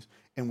scenes,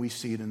 and we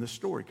see it in the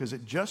story because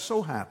it just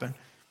so happened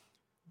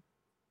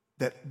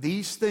that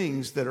these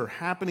things that are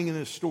happening in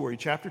this story,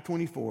 chapter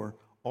 24,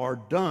 are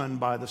done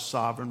by the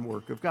sovereign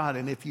work of God.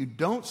 And if you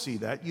don't see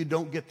that, you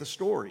don't get the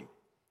story.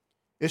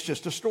 It's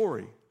just a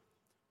story.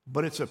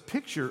 But it's a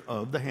picture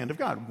of the hand of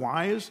God.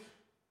 Why is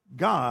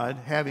God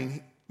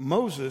having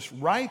Moses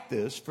write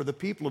this for the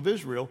people of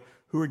Israel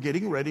who are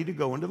getting ready to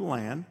go into the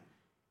land?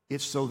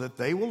 It's so that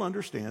they will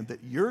understand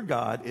that your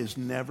God is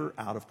never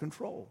out of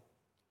control.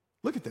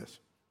 Look at this.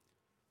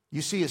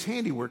 You see his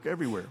handiwork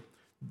everywhere.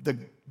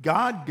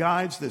 God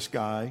guides this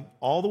guy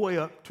all the way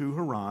up to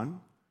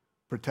Haran,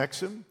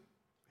 protects him,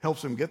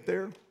 helps him get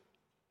there.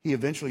 He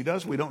eventually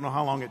does. We don't know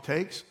how long it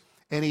takes.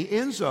 And he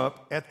ends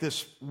up at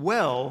this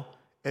well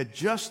at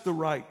just the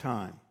right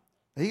time.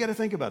 Now, you got to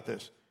think about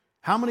this.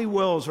 How many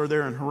wells are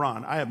there in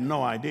Haran? I have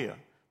no idea.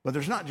 But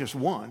there's not just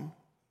one.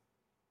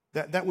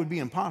 That would be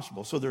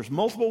impossible. So there's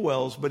multiple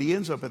wells, but he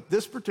ends up at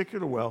this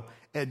particular well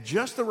at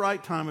just the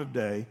right time of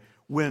day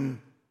when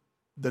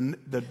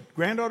the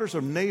granddaughters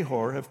of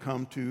Nahor have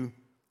come to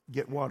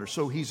get water.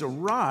 So he's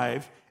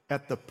arrived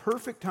at the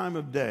perfect time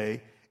of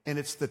day, and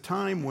it's the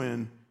time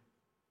when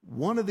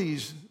one of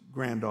these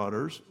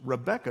granddaughters,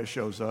 Rebecca,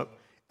 shows up,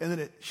 and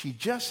then she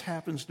just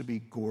happens to be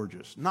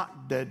gorgeous,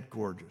 not dead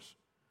gorgeous.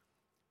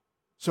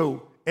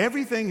 So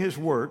everything has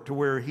worked to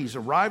where he's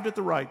arrived at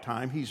the right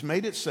time. He's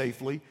made it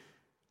safely.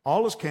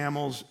 All his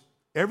camels,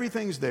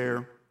 everything's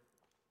there,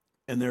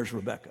 and there's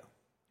Rebecca.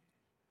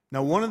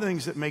 Now, one of the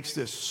things that makes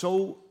this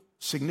so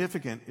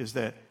significant is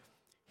that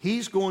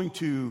he's going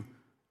to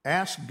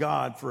ask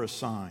God for a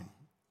sign.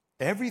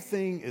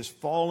 Everything is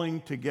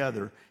falling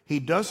together. He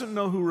doesn't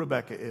know who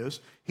Rebecca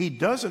is. He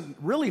doesn't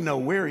really know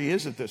where he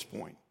is at this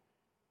point.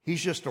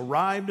 He's just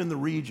arrived in the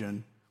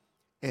region,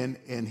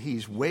 and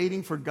he's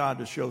waiting for God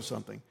to show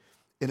something.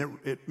 And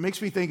it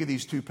makes me think of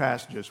these two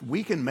passages.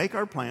 We can make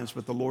our plans,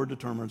 but the Lord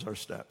determines our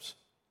steps.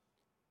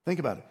 Think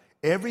about it.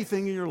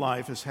 Everything in your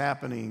life is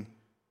happening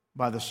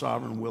by the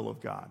sovereign will of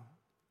God.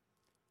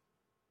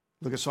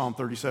 Look at Psalm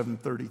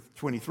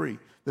 23.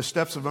 The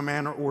steps of a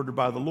man are ordered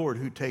by the Lord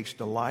who takes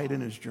delight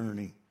in his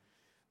journey.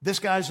 This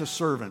guy's a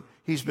servant.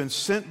 He's been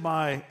sent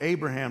by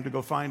Abraham to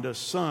go find a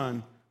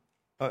son,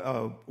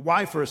 a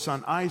wife for his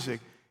son Isaac.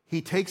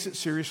 He takes it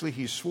seriously.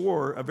 He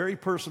swore a very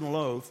personal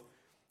oath.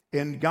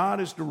 And God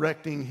is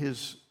directing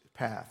his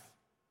path.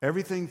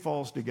 Everything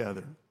falls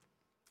together.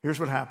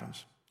 Here's what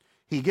happens.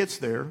 He gets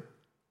there,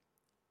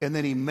 and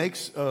then he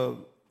makes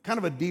kind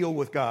of a deal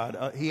with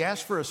God. He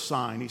asks for a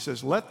sign. He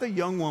says, let the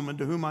young woman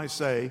to whom I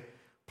say,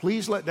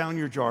 please let down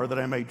your jar that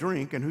I may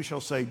drink, and who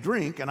shall say,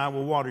 drink, and I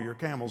will water your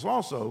camels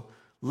also,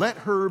 let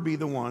her be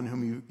the one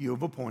whom you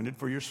have appointed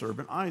for your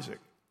servant Isaac.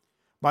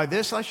 By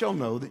this I shall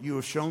know that you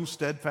have shown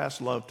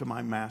steadfast love to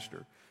my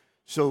master.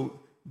 So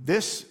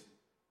this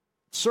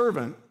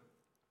servant,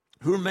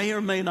 who may or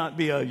may not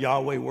be a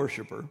Yahweh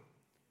worshiper,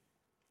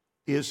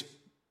 is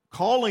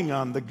calling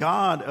on the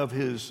God of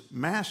his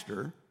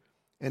master,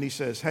 and he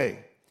says, hey,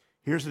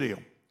 here's the deal.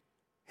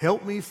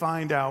 Help me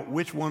find out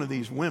which one of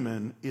these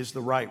women is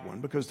the right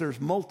one, because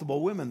there's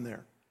multiple women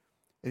there.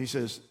 And he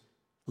says,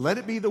 let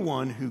it be the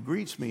one who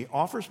greets me,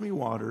 offers me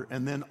water,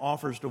 and then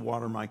offers to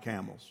water my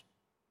camels.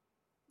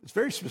 It's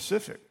very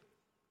specific.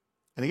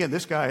 And again,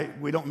 this guy,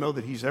 we don't know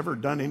that he's ever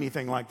done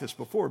anything like this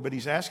before, but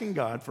he's asking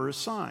God for a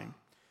sign.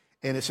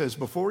 And it says,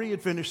 before he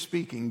had finished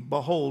speaking,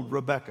 behold,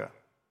 Rebecca.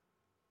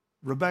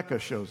 Rebecca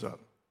shows up,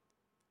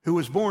 who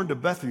was born to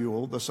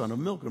Bethuel, the son of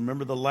Milcah.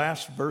 Remember the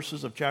last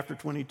verses of chapter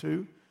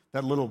 22?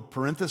 That little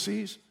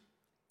parentheses?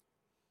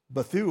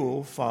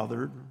 Bethuel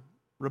fathered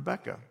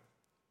Rebecca.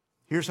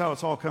 Here's how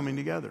it's all coming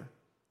together.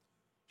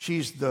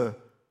 She's the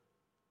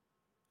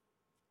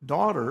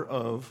daughter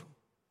of,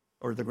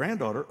 or the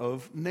granddaughter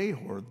of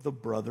Nahor, the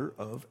brother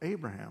of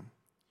Abraham.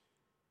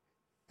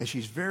 And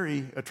she's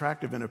very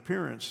attractive in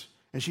appearance.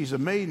 And she's a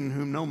maiden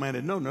whom no man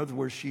had known. In other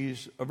words,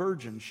 she's a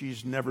virgin.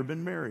 She's never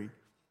been married.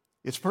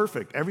 It's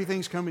perfect.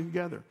 Everything's coming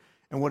together.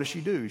 And what does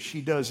she do?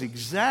 She does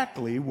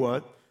exactly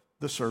what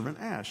the servant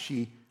asked.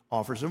 She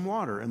offers him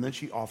water, and then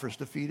she offers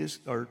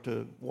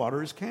to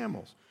water his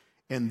camels.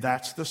 And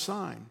that's the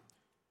sign.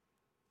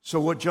 So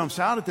what jumps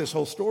out at this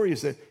whole story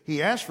is that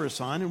he asked for a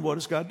sign, and what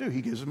does God do?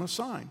 He gives him a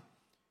sign.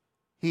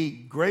 He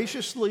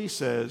graciously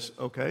says,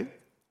 okay,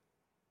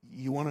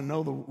 you want to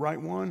know the right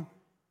one?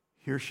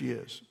 Here she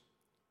is.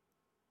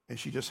 And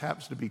she just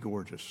happens to be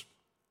gorgeous.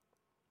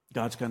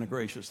 God's kind of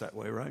gracious that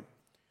way, right?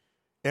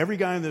 Every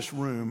guy in this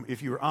room,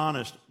 if you're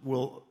honest,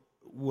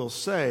 will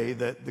say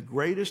that the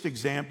greatest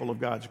example of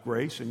God's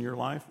grace in your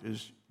life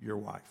is your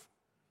wife,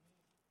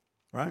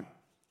 right?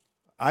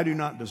 I do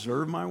not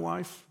deserve my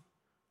wife.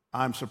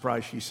 I'm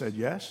surprised she said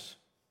yes.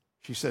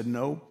 She said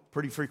no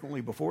pretty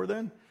frequently before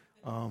then,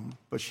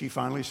 but she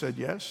finally said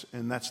yes,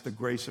 and that's the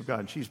grace of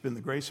God. And she's been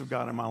the grace of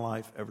God in my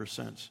life ever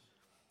since.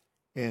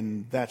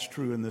 And that's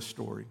true in this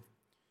story.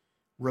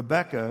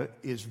 Rebekah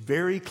is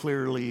very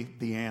clearly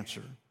the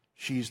answer.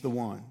 She's the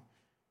one.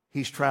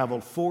 He's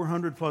traveled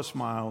 400 plus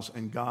miles,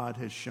 and God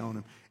has shown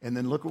him. And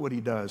then look at what he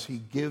does. He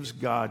gives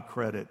God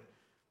credit.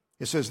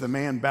 It says, the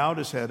man bowed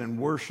his head and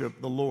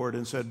worshiped the Lord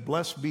and said,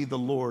 blessed be the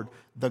Lord,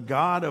 the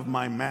God of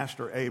my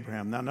master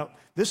Abraham. Now,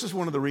 this is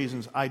one of the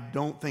reasons I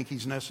don't think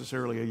he's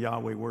necessarily a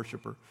Yahweh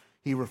worshiper.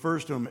 He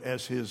refers to him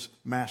as his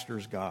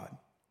master's God.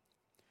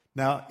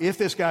 Now, if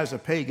this guy's a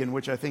pagan,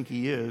 which I think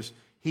he is,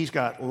 he's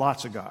got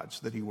lots of gods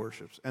that he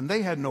worships. And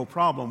they had no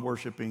problem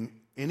worshiping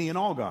any and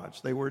all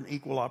gods. They were an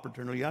equal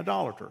opportunity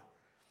idolater.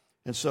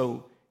 And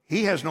so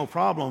he has no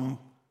problem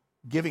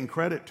giving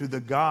credit to the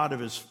God of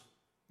his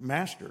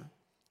master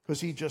because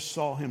he just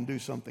saw him do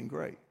something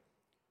great.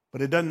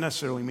 But it doesn't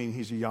necessarily mean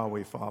he's a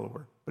Yahweh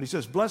follower. But he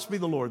says, blessed be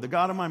the Lord, the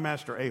God of my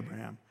master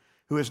Abraham,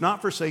 who has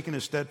not forsaken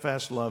his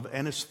steadfast love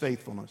and his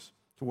faithfulness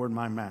toward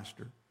my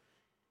master.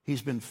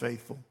 He's been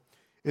faithful.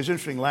 It was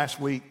interesting. Last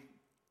week,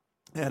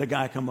 I had a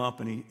guy come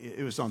up, and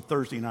it was on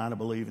Thursday night, I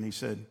believe, and he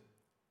said,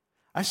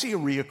 I see a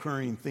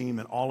reoccurring theme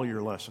in all of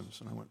your lessons.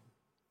 And I went,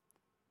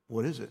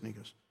 what is it? And he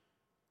goes,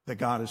 that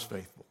God is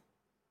faithful.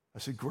 I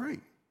said,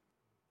 great.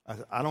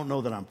 I don't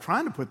know that I'm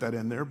trying to put that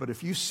in there, but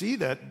if you see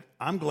that,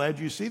 I'm glad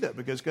you see that,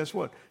 because guess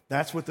what?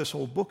 That's what this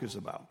whole book is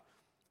about,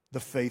 the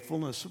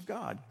faithfulness of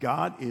God.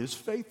 God is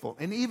faithful.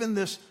 And even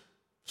this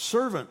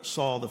servant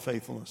saw the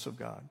faithfulness of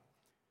God,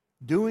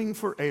 doing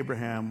for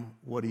Abraham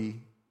what he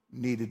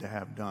needed to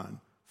have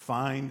done,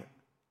 find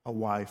a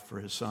wife for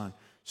his son.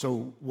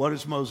 So what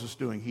is Moses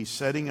doing? He's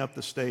setting up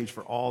the stage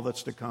for all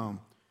that's to come,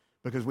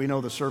 because we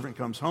know the servant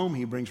comes home.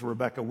 He brings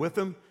Rebekah with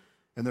him,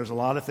 and there's a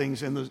lot of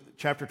things in the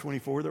chapter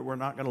 24 that we're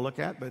not going to look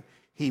at, but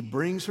he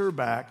brings her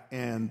back,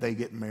 and they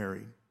get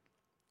married.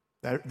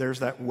 There's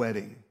that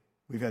wedding.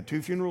 We've had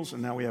 2 funerals,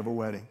 and now we have a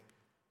wedding.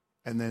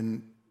 And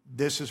then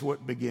this is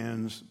what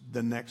begins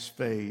the next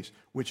phase,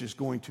 which is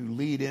going to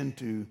lead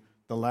into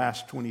the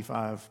last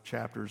 25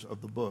 chapters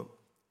of the book.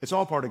 It's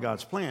all part of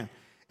God's plan.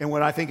 And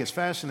what I think is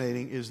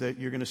fascinating is that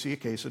you're going to see a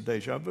case of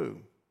deja vu.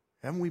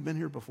 Haven't we been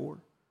here before?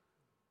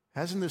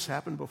 Hasn't this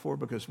happened before?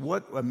 Because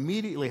what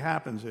immediately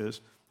happens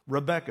is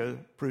Rebekah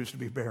proves to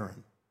be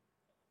barren.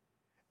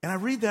 And I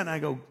read that and I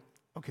go,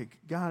 okay,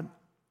 God,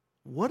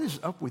 what is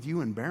up with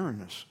you and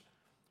barrenness?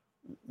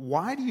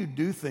 Why do you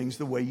do things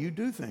the way you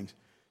do things?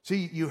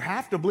 See, you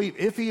have to believe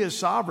if he is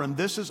sovereign,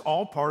 this is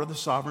all part of the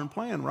sovereign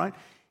plan, right?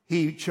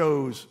 He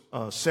chose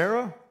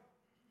Sarah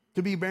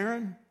to be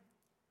barren.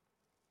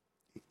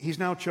 He's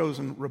now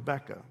chosen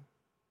Rebekah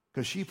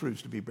because she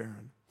proves to be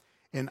barren.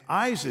 And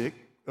Isaac,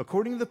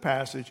 according to the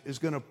passage, is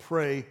going to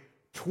pray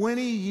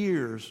 20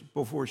 years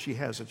before she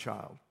has a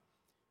child.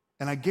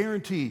 And I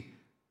guarantee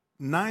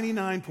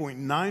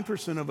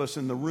 99.9% of us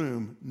in the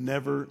room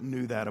never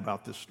knew that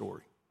about this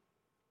story.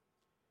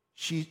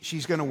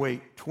 She's going to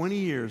wait 20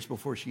 years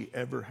before she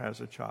ever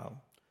has a child.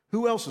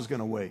 Who else is going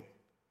to wait?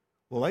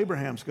 Well,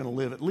 Abraham's going to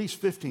live at least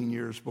 15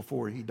 years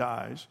before he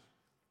dies,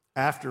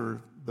 after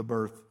the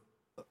birth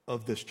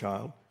of this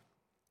child,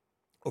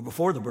 or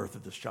before the birth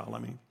of this child, I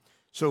mean.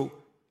 So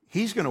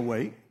he's going to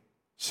wait.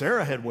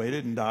 Sarah had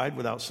waited and died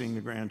without seeing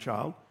the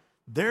grandchild.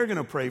 They're going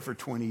to pray for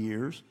 20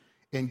 years,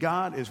 and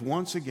God is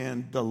once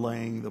again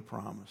delaying the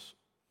promise.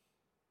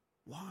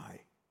 Why?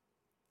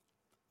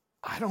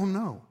 I don't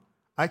know.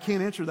 I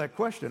can't answer that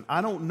question.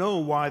 I don't know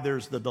why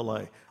there's the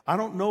delay. I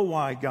don't know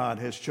why God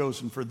has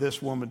chosen for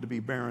this woman to be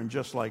barren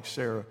just like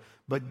Sarah,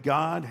 but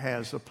God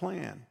has a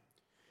plan.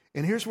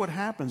 And here's what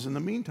happens in the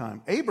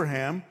meantime.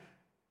 Abraham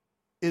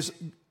is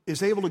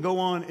able to go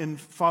on and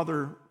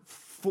father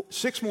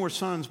 6 more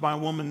sons by a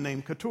woman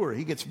named Keturah.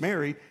 He gets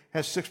married,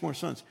 has 6 more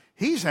sons.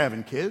 He's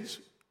having kids.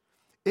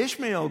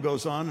 Ishmael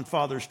goes on and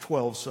fathers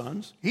 12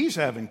 sons. He's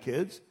having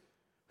kids.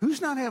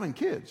 Who's not having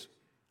kids?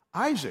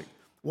 Isaac.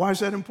 Why is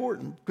that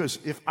important? Because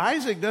if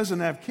Isaac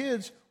doesn't have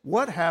kids,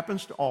 what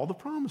happens to all the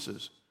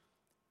promises?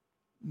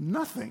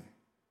 Nothing.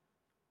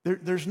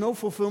 There's no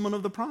fulfillment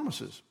of the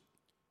promises.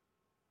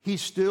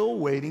 He's still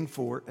waiting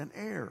for an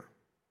heir.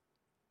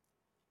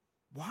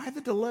 Why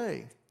the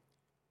delay?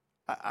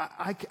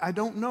 I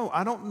don't know.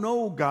 I don't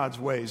know God's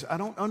ways. I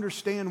don't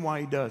understand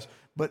why he does.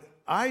 But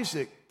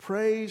Isaac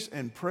prays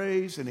and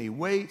prays, and he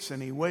waits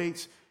and he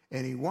waits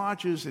and he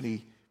watches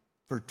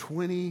for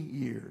 20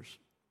 years,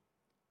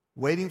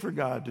 waiting for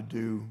God to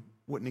do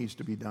what needs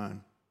to be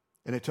done.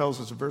 And it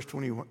tells us in verse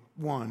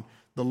 21,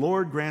 the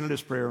Lord granted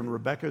his prayer, and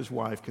Rebekah, his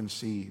wife,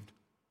 conceived.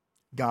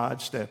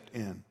 God stepped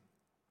in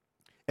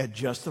at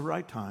just the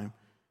right time,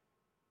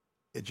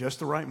 at just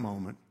the right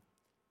moment.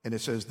 And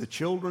it says, the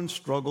children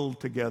struggled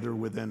together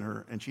within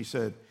her. And she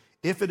said,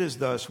 if it is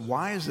thus,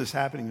 why is this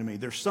happening to me?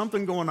 There's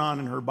something going on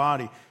in her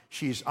body.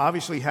 She's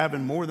obviously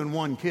having more than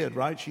one kid,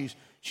 right?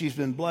 She's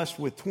been blessed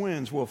with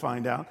twins, we'll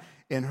find out.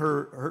 And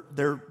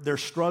they're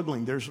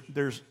struggling.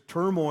 There's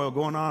turmoil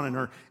going on in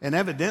her. And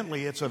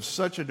evidently, it's of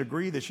such a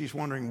degree that she's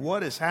wondering,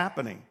 what is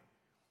happening?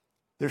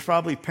 There's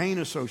probably pain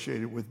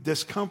associated with,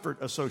 discomfort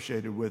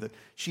associated with it.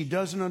 She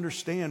doesn't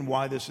understand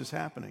why this is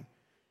happening.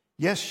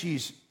 Yes,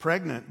 she's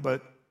pregnant,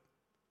 but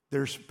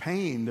there's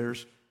pain,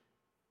 there's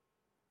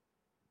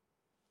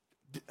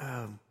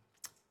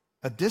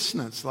a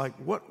dissonance, like,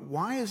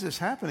 why is this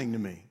happening to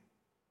me?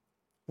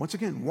 Once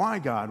again, why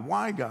God?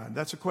 Why God?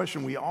 That's a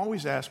question we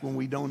always ask when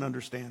we don't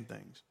understand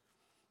things.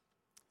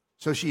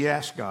 So she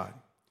asked God,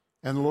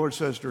 and the Lord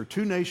says to her,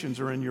 2 nations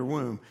are in your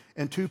womb,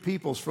 and 2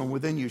 peoples from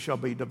within you shall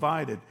be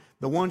divided.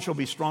 The one shall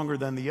be stronger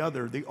than the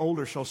other. The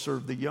older shall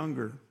serve the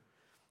younger.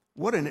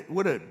 What an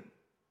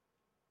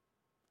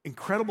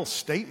incredible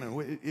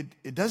statement.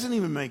 It doesn't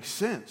even make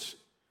sense,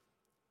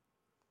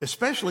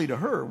 especially to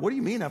her. What do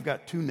you mean I've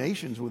got 2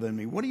 nations within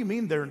me? What do you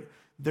mean they're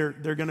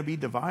going to be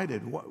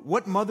divided?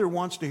 What mother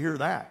wants to hear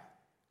that?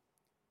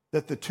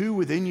 That the 2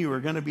 within you are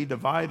going to be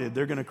divided.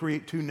 They're going to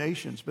create 2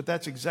 nations. But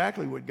that's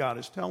exactly what God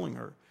is telling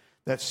her,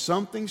 that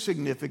something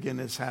significant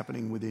is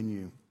happening within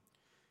you.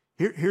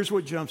 Here's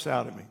what jumps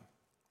out at me.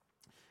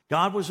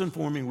 God was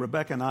informing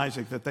Rebekah and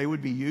Isaac that they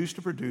would be used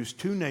to produce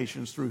 2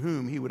 nations through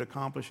whom he would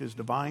accomplish his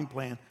divine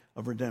plan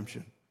of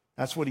redemption.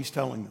 That's what he's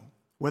telling them,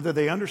 whether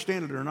they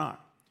understand it or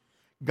not.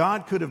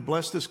 God could have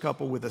blessed this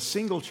couple with a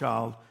single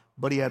child,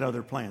 but he had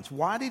other plans.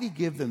 Why did he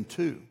give them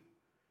 2?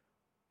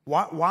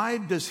 Why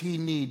does he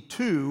need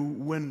 2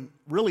 when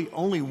really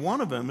only one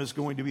of them is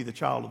going to be the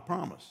child of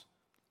promise?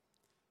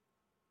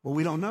 Well,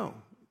 we don't know.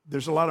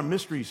 There's a lot of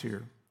mysteries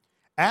here.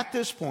 At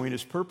this point,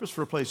 his purpose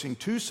for placing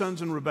 2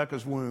 sons in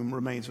Rebekah's womb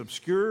remains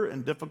obscure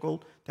and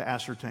difficult to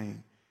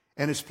ascertain.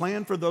 And his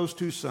plan for those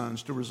 2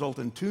 sons to result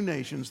in 2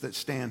 nations that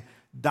stand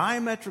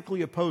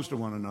diametrically opposed to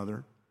one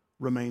another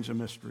remains a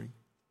mystery.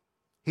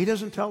 He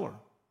doesn't tell her.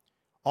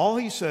 All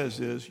he says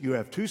is, you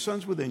have 2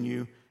 sons within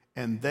you,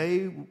 and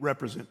they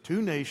represent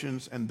 2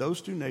 nations, and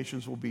those 2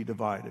 nations will be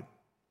divided.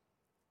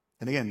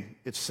 And again,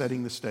 it's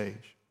setting the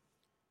stage.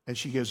 And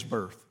she gives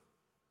birth.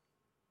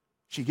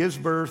 She gives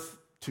birth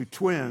to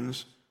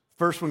twins.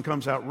 First one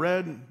comes out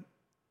red,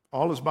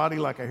 all his body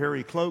like a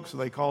hairy cloak, so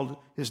they called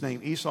his name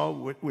Esau,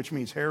 which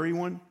means hairy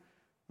one.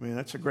 I mean,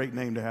 that's a great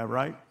name to have,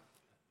 right?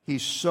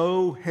 He's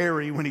so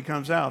hairy when he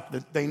comes out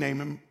that they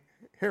name him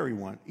hairy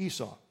one,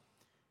 Esau.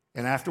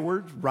 And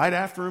afterwards, right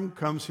after him,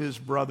 comes his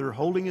brother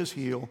holding his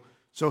heel,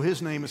 so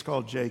his name is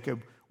called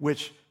Jacob,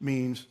 which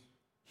means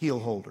heel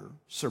holder,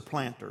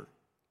 supplanter.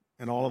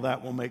 And all of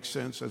that will make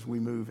sense as we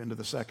move into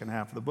the second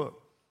half of the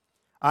book.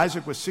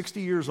 Isaac was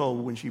 60 years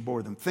old when she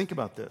bore them. Think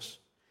about this.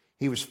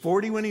 He was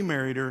 40 when he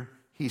married her.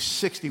 He's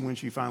 60 when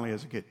she finally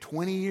has a kid.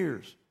 20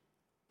 years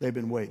they've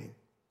been waiting.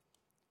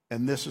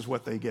 And this is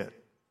what they get.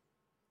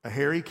 A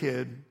hairy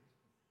kid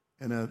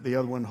and the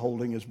other one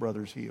holding his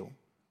brother's heel.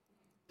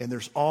 And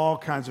there's all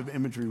kinds of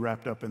imagery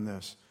wrapped up in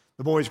this.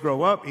 The boys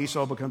grow up.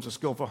 Esau becomes a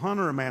skillful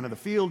hunter, a man of the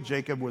field.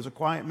 Jacob was a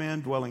quiet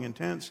man, dwelling in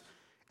tents.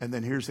 And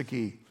then here's the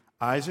key.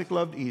 Isaac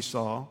loved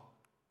Esau,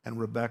 and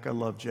Rebekah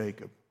loved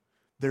Jacob.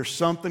 There's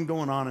something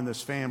going on in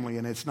this family,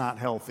 and it's not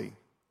healthy.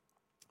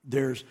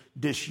 There's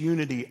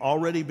disunity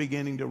already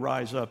beginning to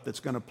rise up that's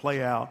going to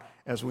play out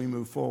as we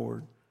move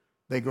forward.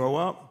 They grow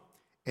up,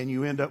 and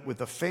you end up with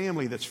a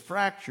family that's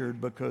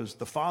fractured because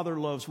the father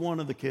loves one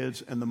of the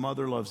kids and the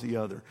mother loves the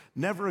other.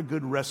 Never a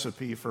good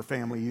recipe for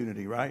family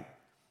unity, right?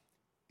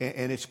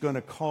 And it's going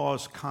to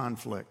cause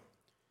conflict.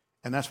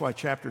 And that's why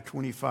chapter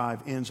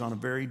 25 ends on a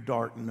very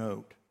dark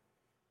note.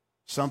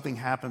 Something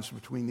happens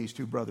between these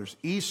 2 brothers.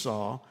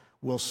 Esau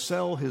will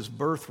sell his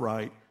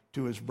birthright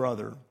to his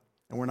brother.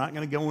 And we're not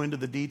going to go into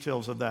the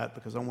details of that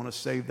because I want to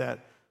save that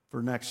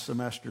for next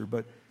semester.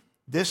 But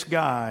this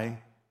guy,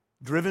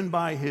 driven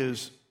by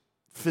his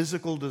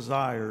physical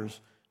desires,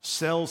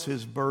 sells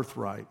his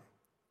birthright.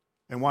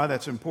 And why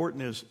that's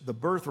important is the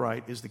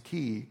birthright is the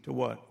key to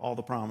what? All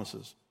the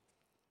promises.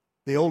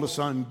 The oldest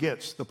son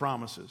gets the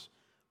promises,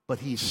 but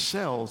he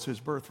sells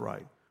his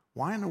birthright.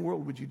 Why in the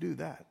world would you do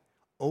that?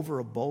 Over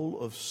a bowl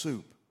of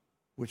soup,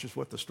 which is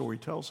what the story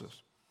tells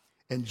us.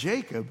 And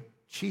Jacob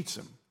cheats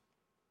him.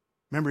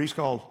 Remember, he's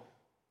called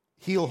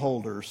heel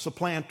holder,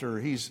 supplanter.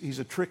 He's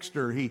a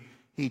trickster.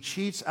 He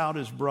cheats out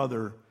his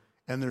brother,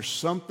 and there's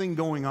something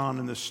going on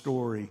in this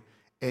story.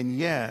 And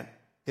yet,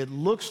 it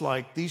looks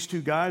like these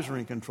 2 guys are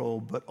in control,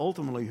 but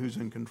ultimately, who's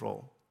in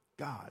control?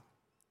 God.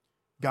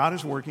 God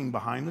is working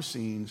behind the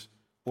scenes,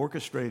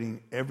 orchestrating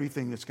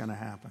everything that's going to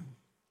happen.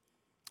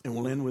 And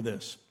we'll end with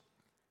this.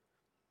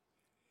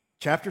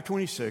 Chapter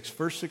 26,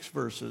 first 6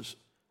 verses,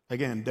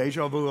 again,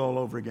 deja vu all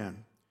over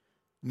again.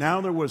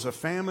 Now there was a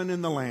famine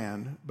in the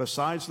land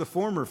besides the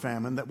former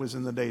famine that was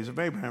in the days of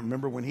Abraham.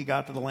 Remember when he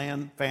got to the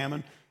land,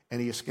 famine,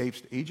 and he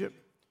escapes to Egypt?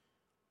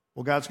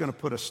 Well, God's going to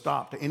put a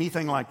stop to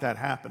anything like that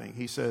happening.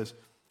 He says,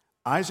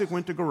 Isaac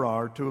went to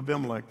Gerar to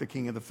Abimelech, the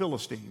king of the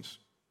Philistines,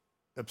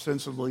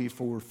 ostensibly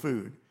for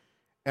food.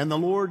 And the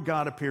Lord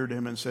God appeared to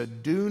him and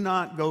said, do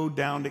not go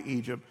down to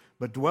Egypt,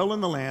 but dwell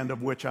in the land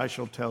of which I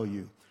shall tell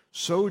you.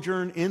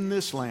 Sojourn in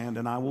this land,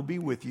 and I will be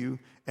with you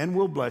and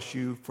will bless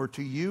you, for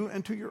to you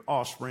and to your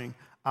offspring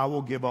I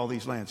will give all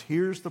these lands.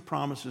 Here's the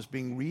promises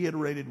being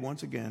reiterated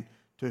once again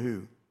to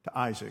who? To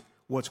Isaac.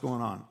 What's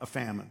going on? A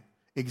famine.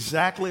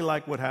 Exactly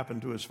like what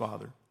happened to his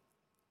father.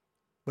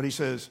 But he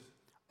says,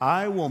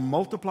 I will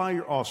multiply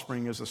your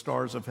offspring as the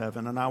stars of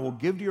heaven, and I will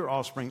give to your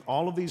offspring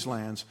all of these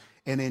lands,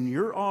 and in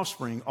your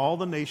offspring all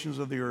the nations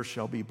of the earth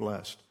shall be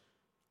blessed.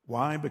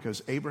 Why?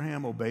 Because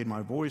Abraham obeyed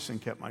my voice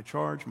and kept my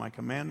charge, my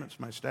commandments,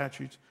 my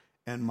statutes,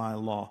 and my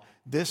law.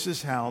 This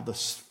is how the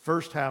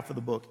first half of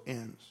the book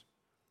ends.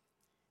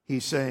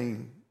 He's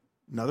saying,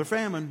 another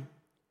famine.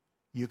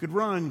 You could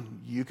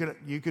run, you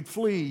could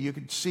flee, you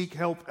could seek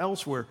help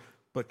elsewhere,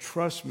 but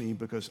trust me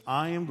because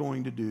I am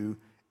going to do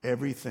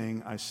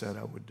everything I said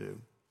I would do.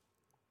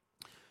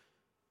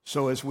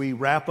 So as we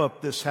wrap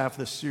up this half of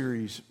the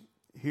series,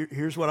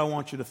 here's what I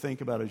want you to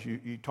think about as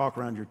you talk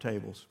around your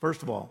tables.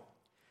 First of all,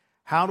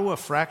 how do a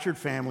fractured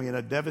family and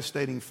a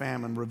devastating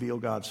famine reveal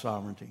God's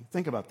sovereignty?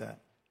 Think about that.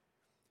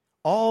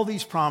 All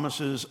these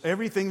promises,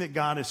 everything that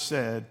God has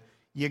said,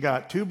 you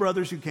got two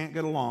brothers who can't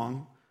get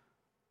along,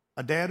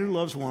 a dad who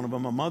loves one of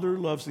them, a mother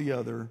who loves the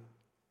other,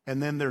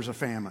 and then there's a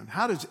famine.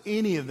 How does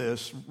any of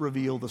this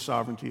reveal the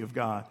sovereignty of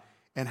God?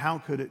 And how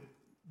could it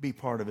be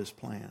part of his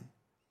plan?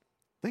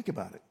 Think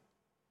about it.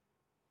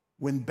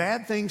 When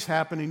bad things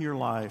happen in your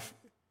life,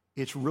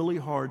 it's really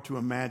hard to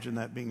imagine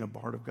that being a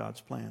part of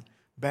God's plan.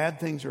 Bad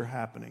things are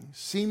happening,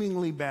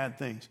 seemingly bad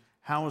things.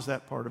 How is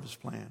that part of his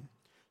plan?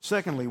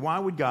 Secondly, why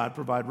would God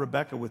provide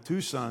Rebekah with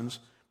 2 sons,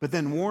 but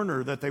then warn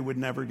her that they would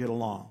never get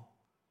along?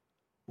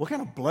 What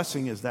kind of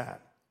blessing is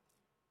that?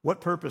 What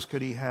purpose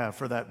could he have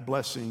for that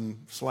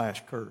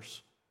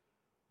blessing/curse?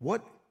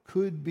 What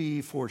could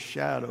be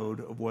foreshadowed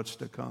of what's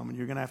to come? And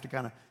you're going to have to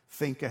kind of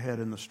think ahead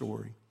in the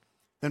story.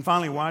 Then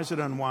finally, why is it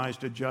unwise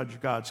to judge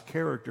God's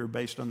character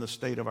based on the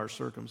state of our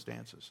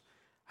circumstances?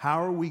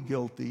 How are we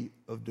guilty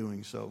of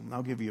doing so? And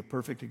I'll give you a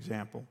perfect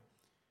example.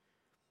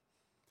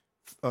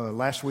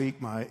 Last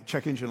week, my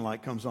check engine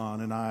light comes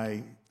on, and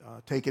I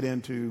take it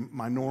into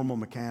my normal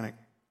mechanic,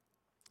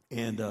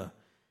 and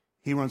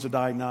he runs a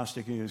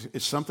diagnostic. And he goes,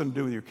 it's something to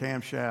do with your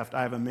camshaft.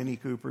 I have a Mini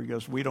Cooper. He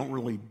goes, we don't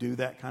really do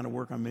that kind of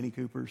work on Mini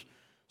Coopers,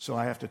 so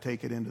I have to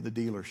take it into the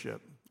dealership,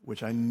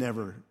 which I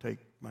never take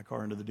my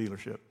car into the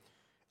dealership.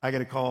 I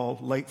get a call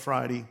late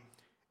Friday,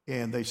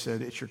 and they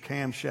said, it's your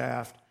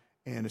camshaft,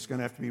 and it's going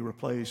to have to be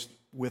replaced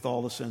with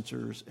all the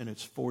sensors, and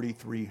it's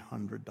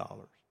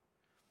 $4,300.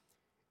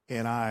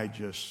 And I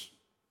just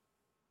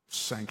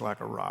sank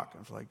like a rock. I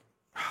was like,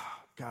 oh,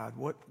 God,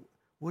 what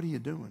are you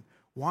doing?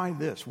 Why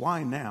this?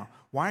 Why now?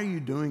 Why are you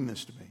doing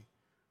this to me?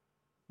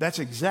 That's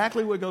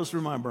exactly what goes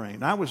through my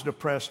brain. I was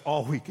depressed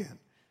all weekend.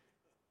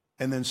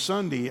 And then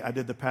Sunday, I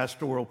did the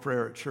pastoral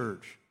prayer at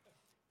church.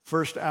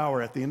 First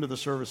hour, at the end of the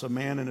service, a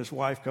man and his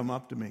wife come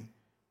up to me,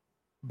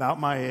 about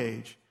my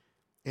age,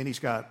 and he's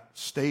got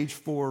stage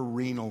 4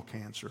 renal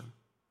cancer.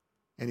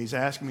 And he's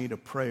asking me to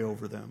pray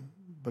over them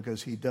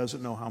because he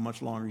doesn't know how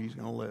much longer he's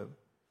going to live.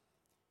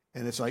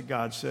 And it's like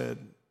God said,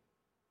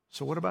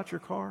 so what about your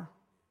car?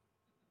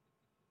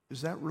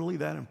 Is that really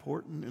that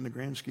important in the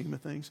grand scheme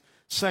of things?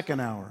 Second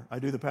hour, I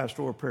do the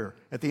pastoral prayer.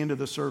 At the end of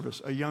the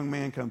service, a young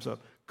man comes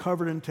up,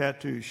 covered in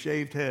tattoos,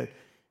 shaved head,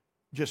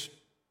 just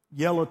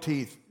yellow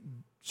teeth,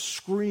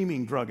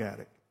 screaming drug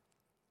addict.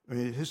 I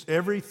mean,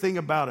 everything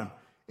about him.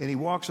 And he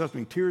walks up to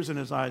me, tears in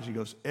his eyes. He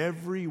goes,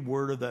 every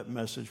word of that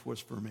message was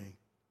for me.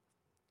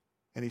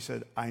 And he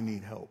said, I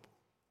need help.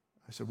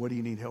 I said, what do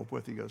you need help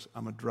with? He goes,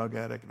 I'm a drug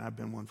addict, and I've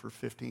been one for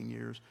 15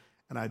 years,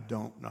 and I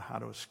don't know how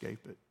to escape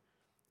it.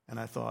 And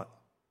I thought,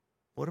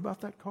 what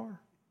about that car?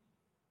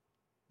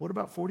 What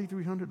about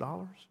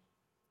 $4,300?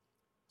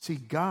 See,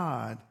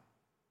 God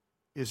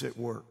is at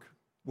work.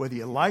 Whether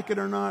you like it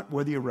or not,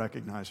 whether you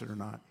recognize it or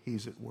not,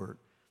 he's at work.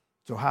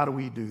 So how do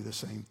we do the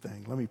same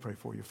thing? Let me pray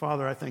for you.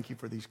 Father, I thank you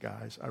for these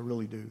guys. I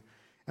really do.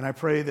 And I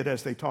pray that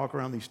as they talk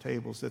around these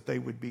tables, that they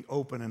would be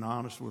open and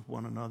honest with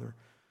one another.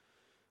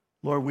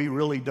 Lord, we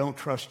really don't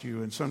trust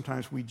you, and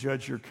sometimes we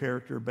judge your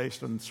character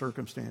based on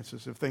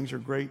circumstances. If things are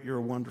great, you're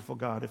a wonderful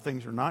God. If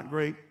things are not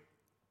great,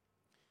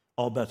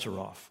 all bets are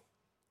off.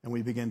 And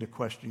we begin to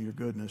question your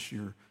goodness,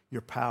 your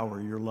power,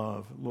 your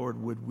love.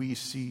 Lord, would we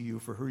see you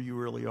for who you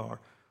really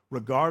are?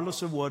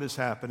 Regardless of what is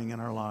happening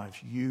in our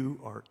lives, you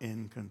are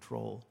in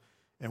control.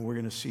 And we're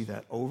going to see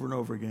that over and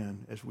over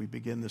again as we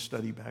begin the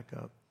study back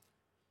up.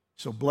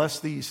 So bless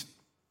these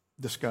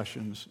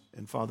discussions.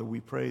 And Father, we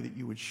pray that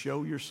you would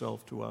show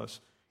yourself to us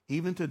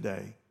even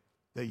today,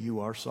 that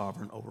you are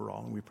sovereign over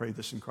all. And we pray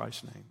this in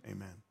Christ's name.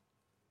 Amen.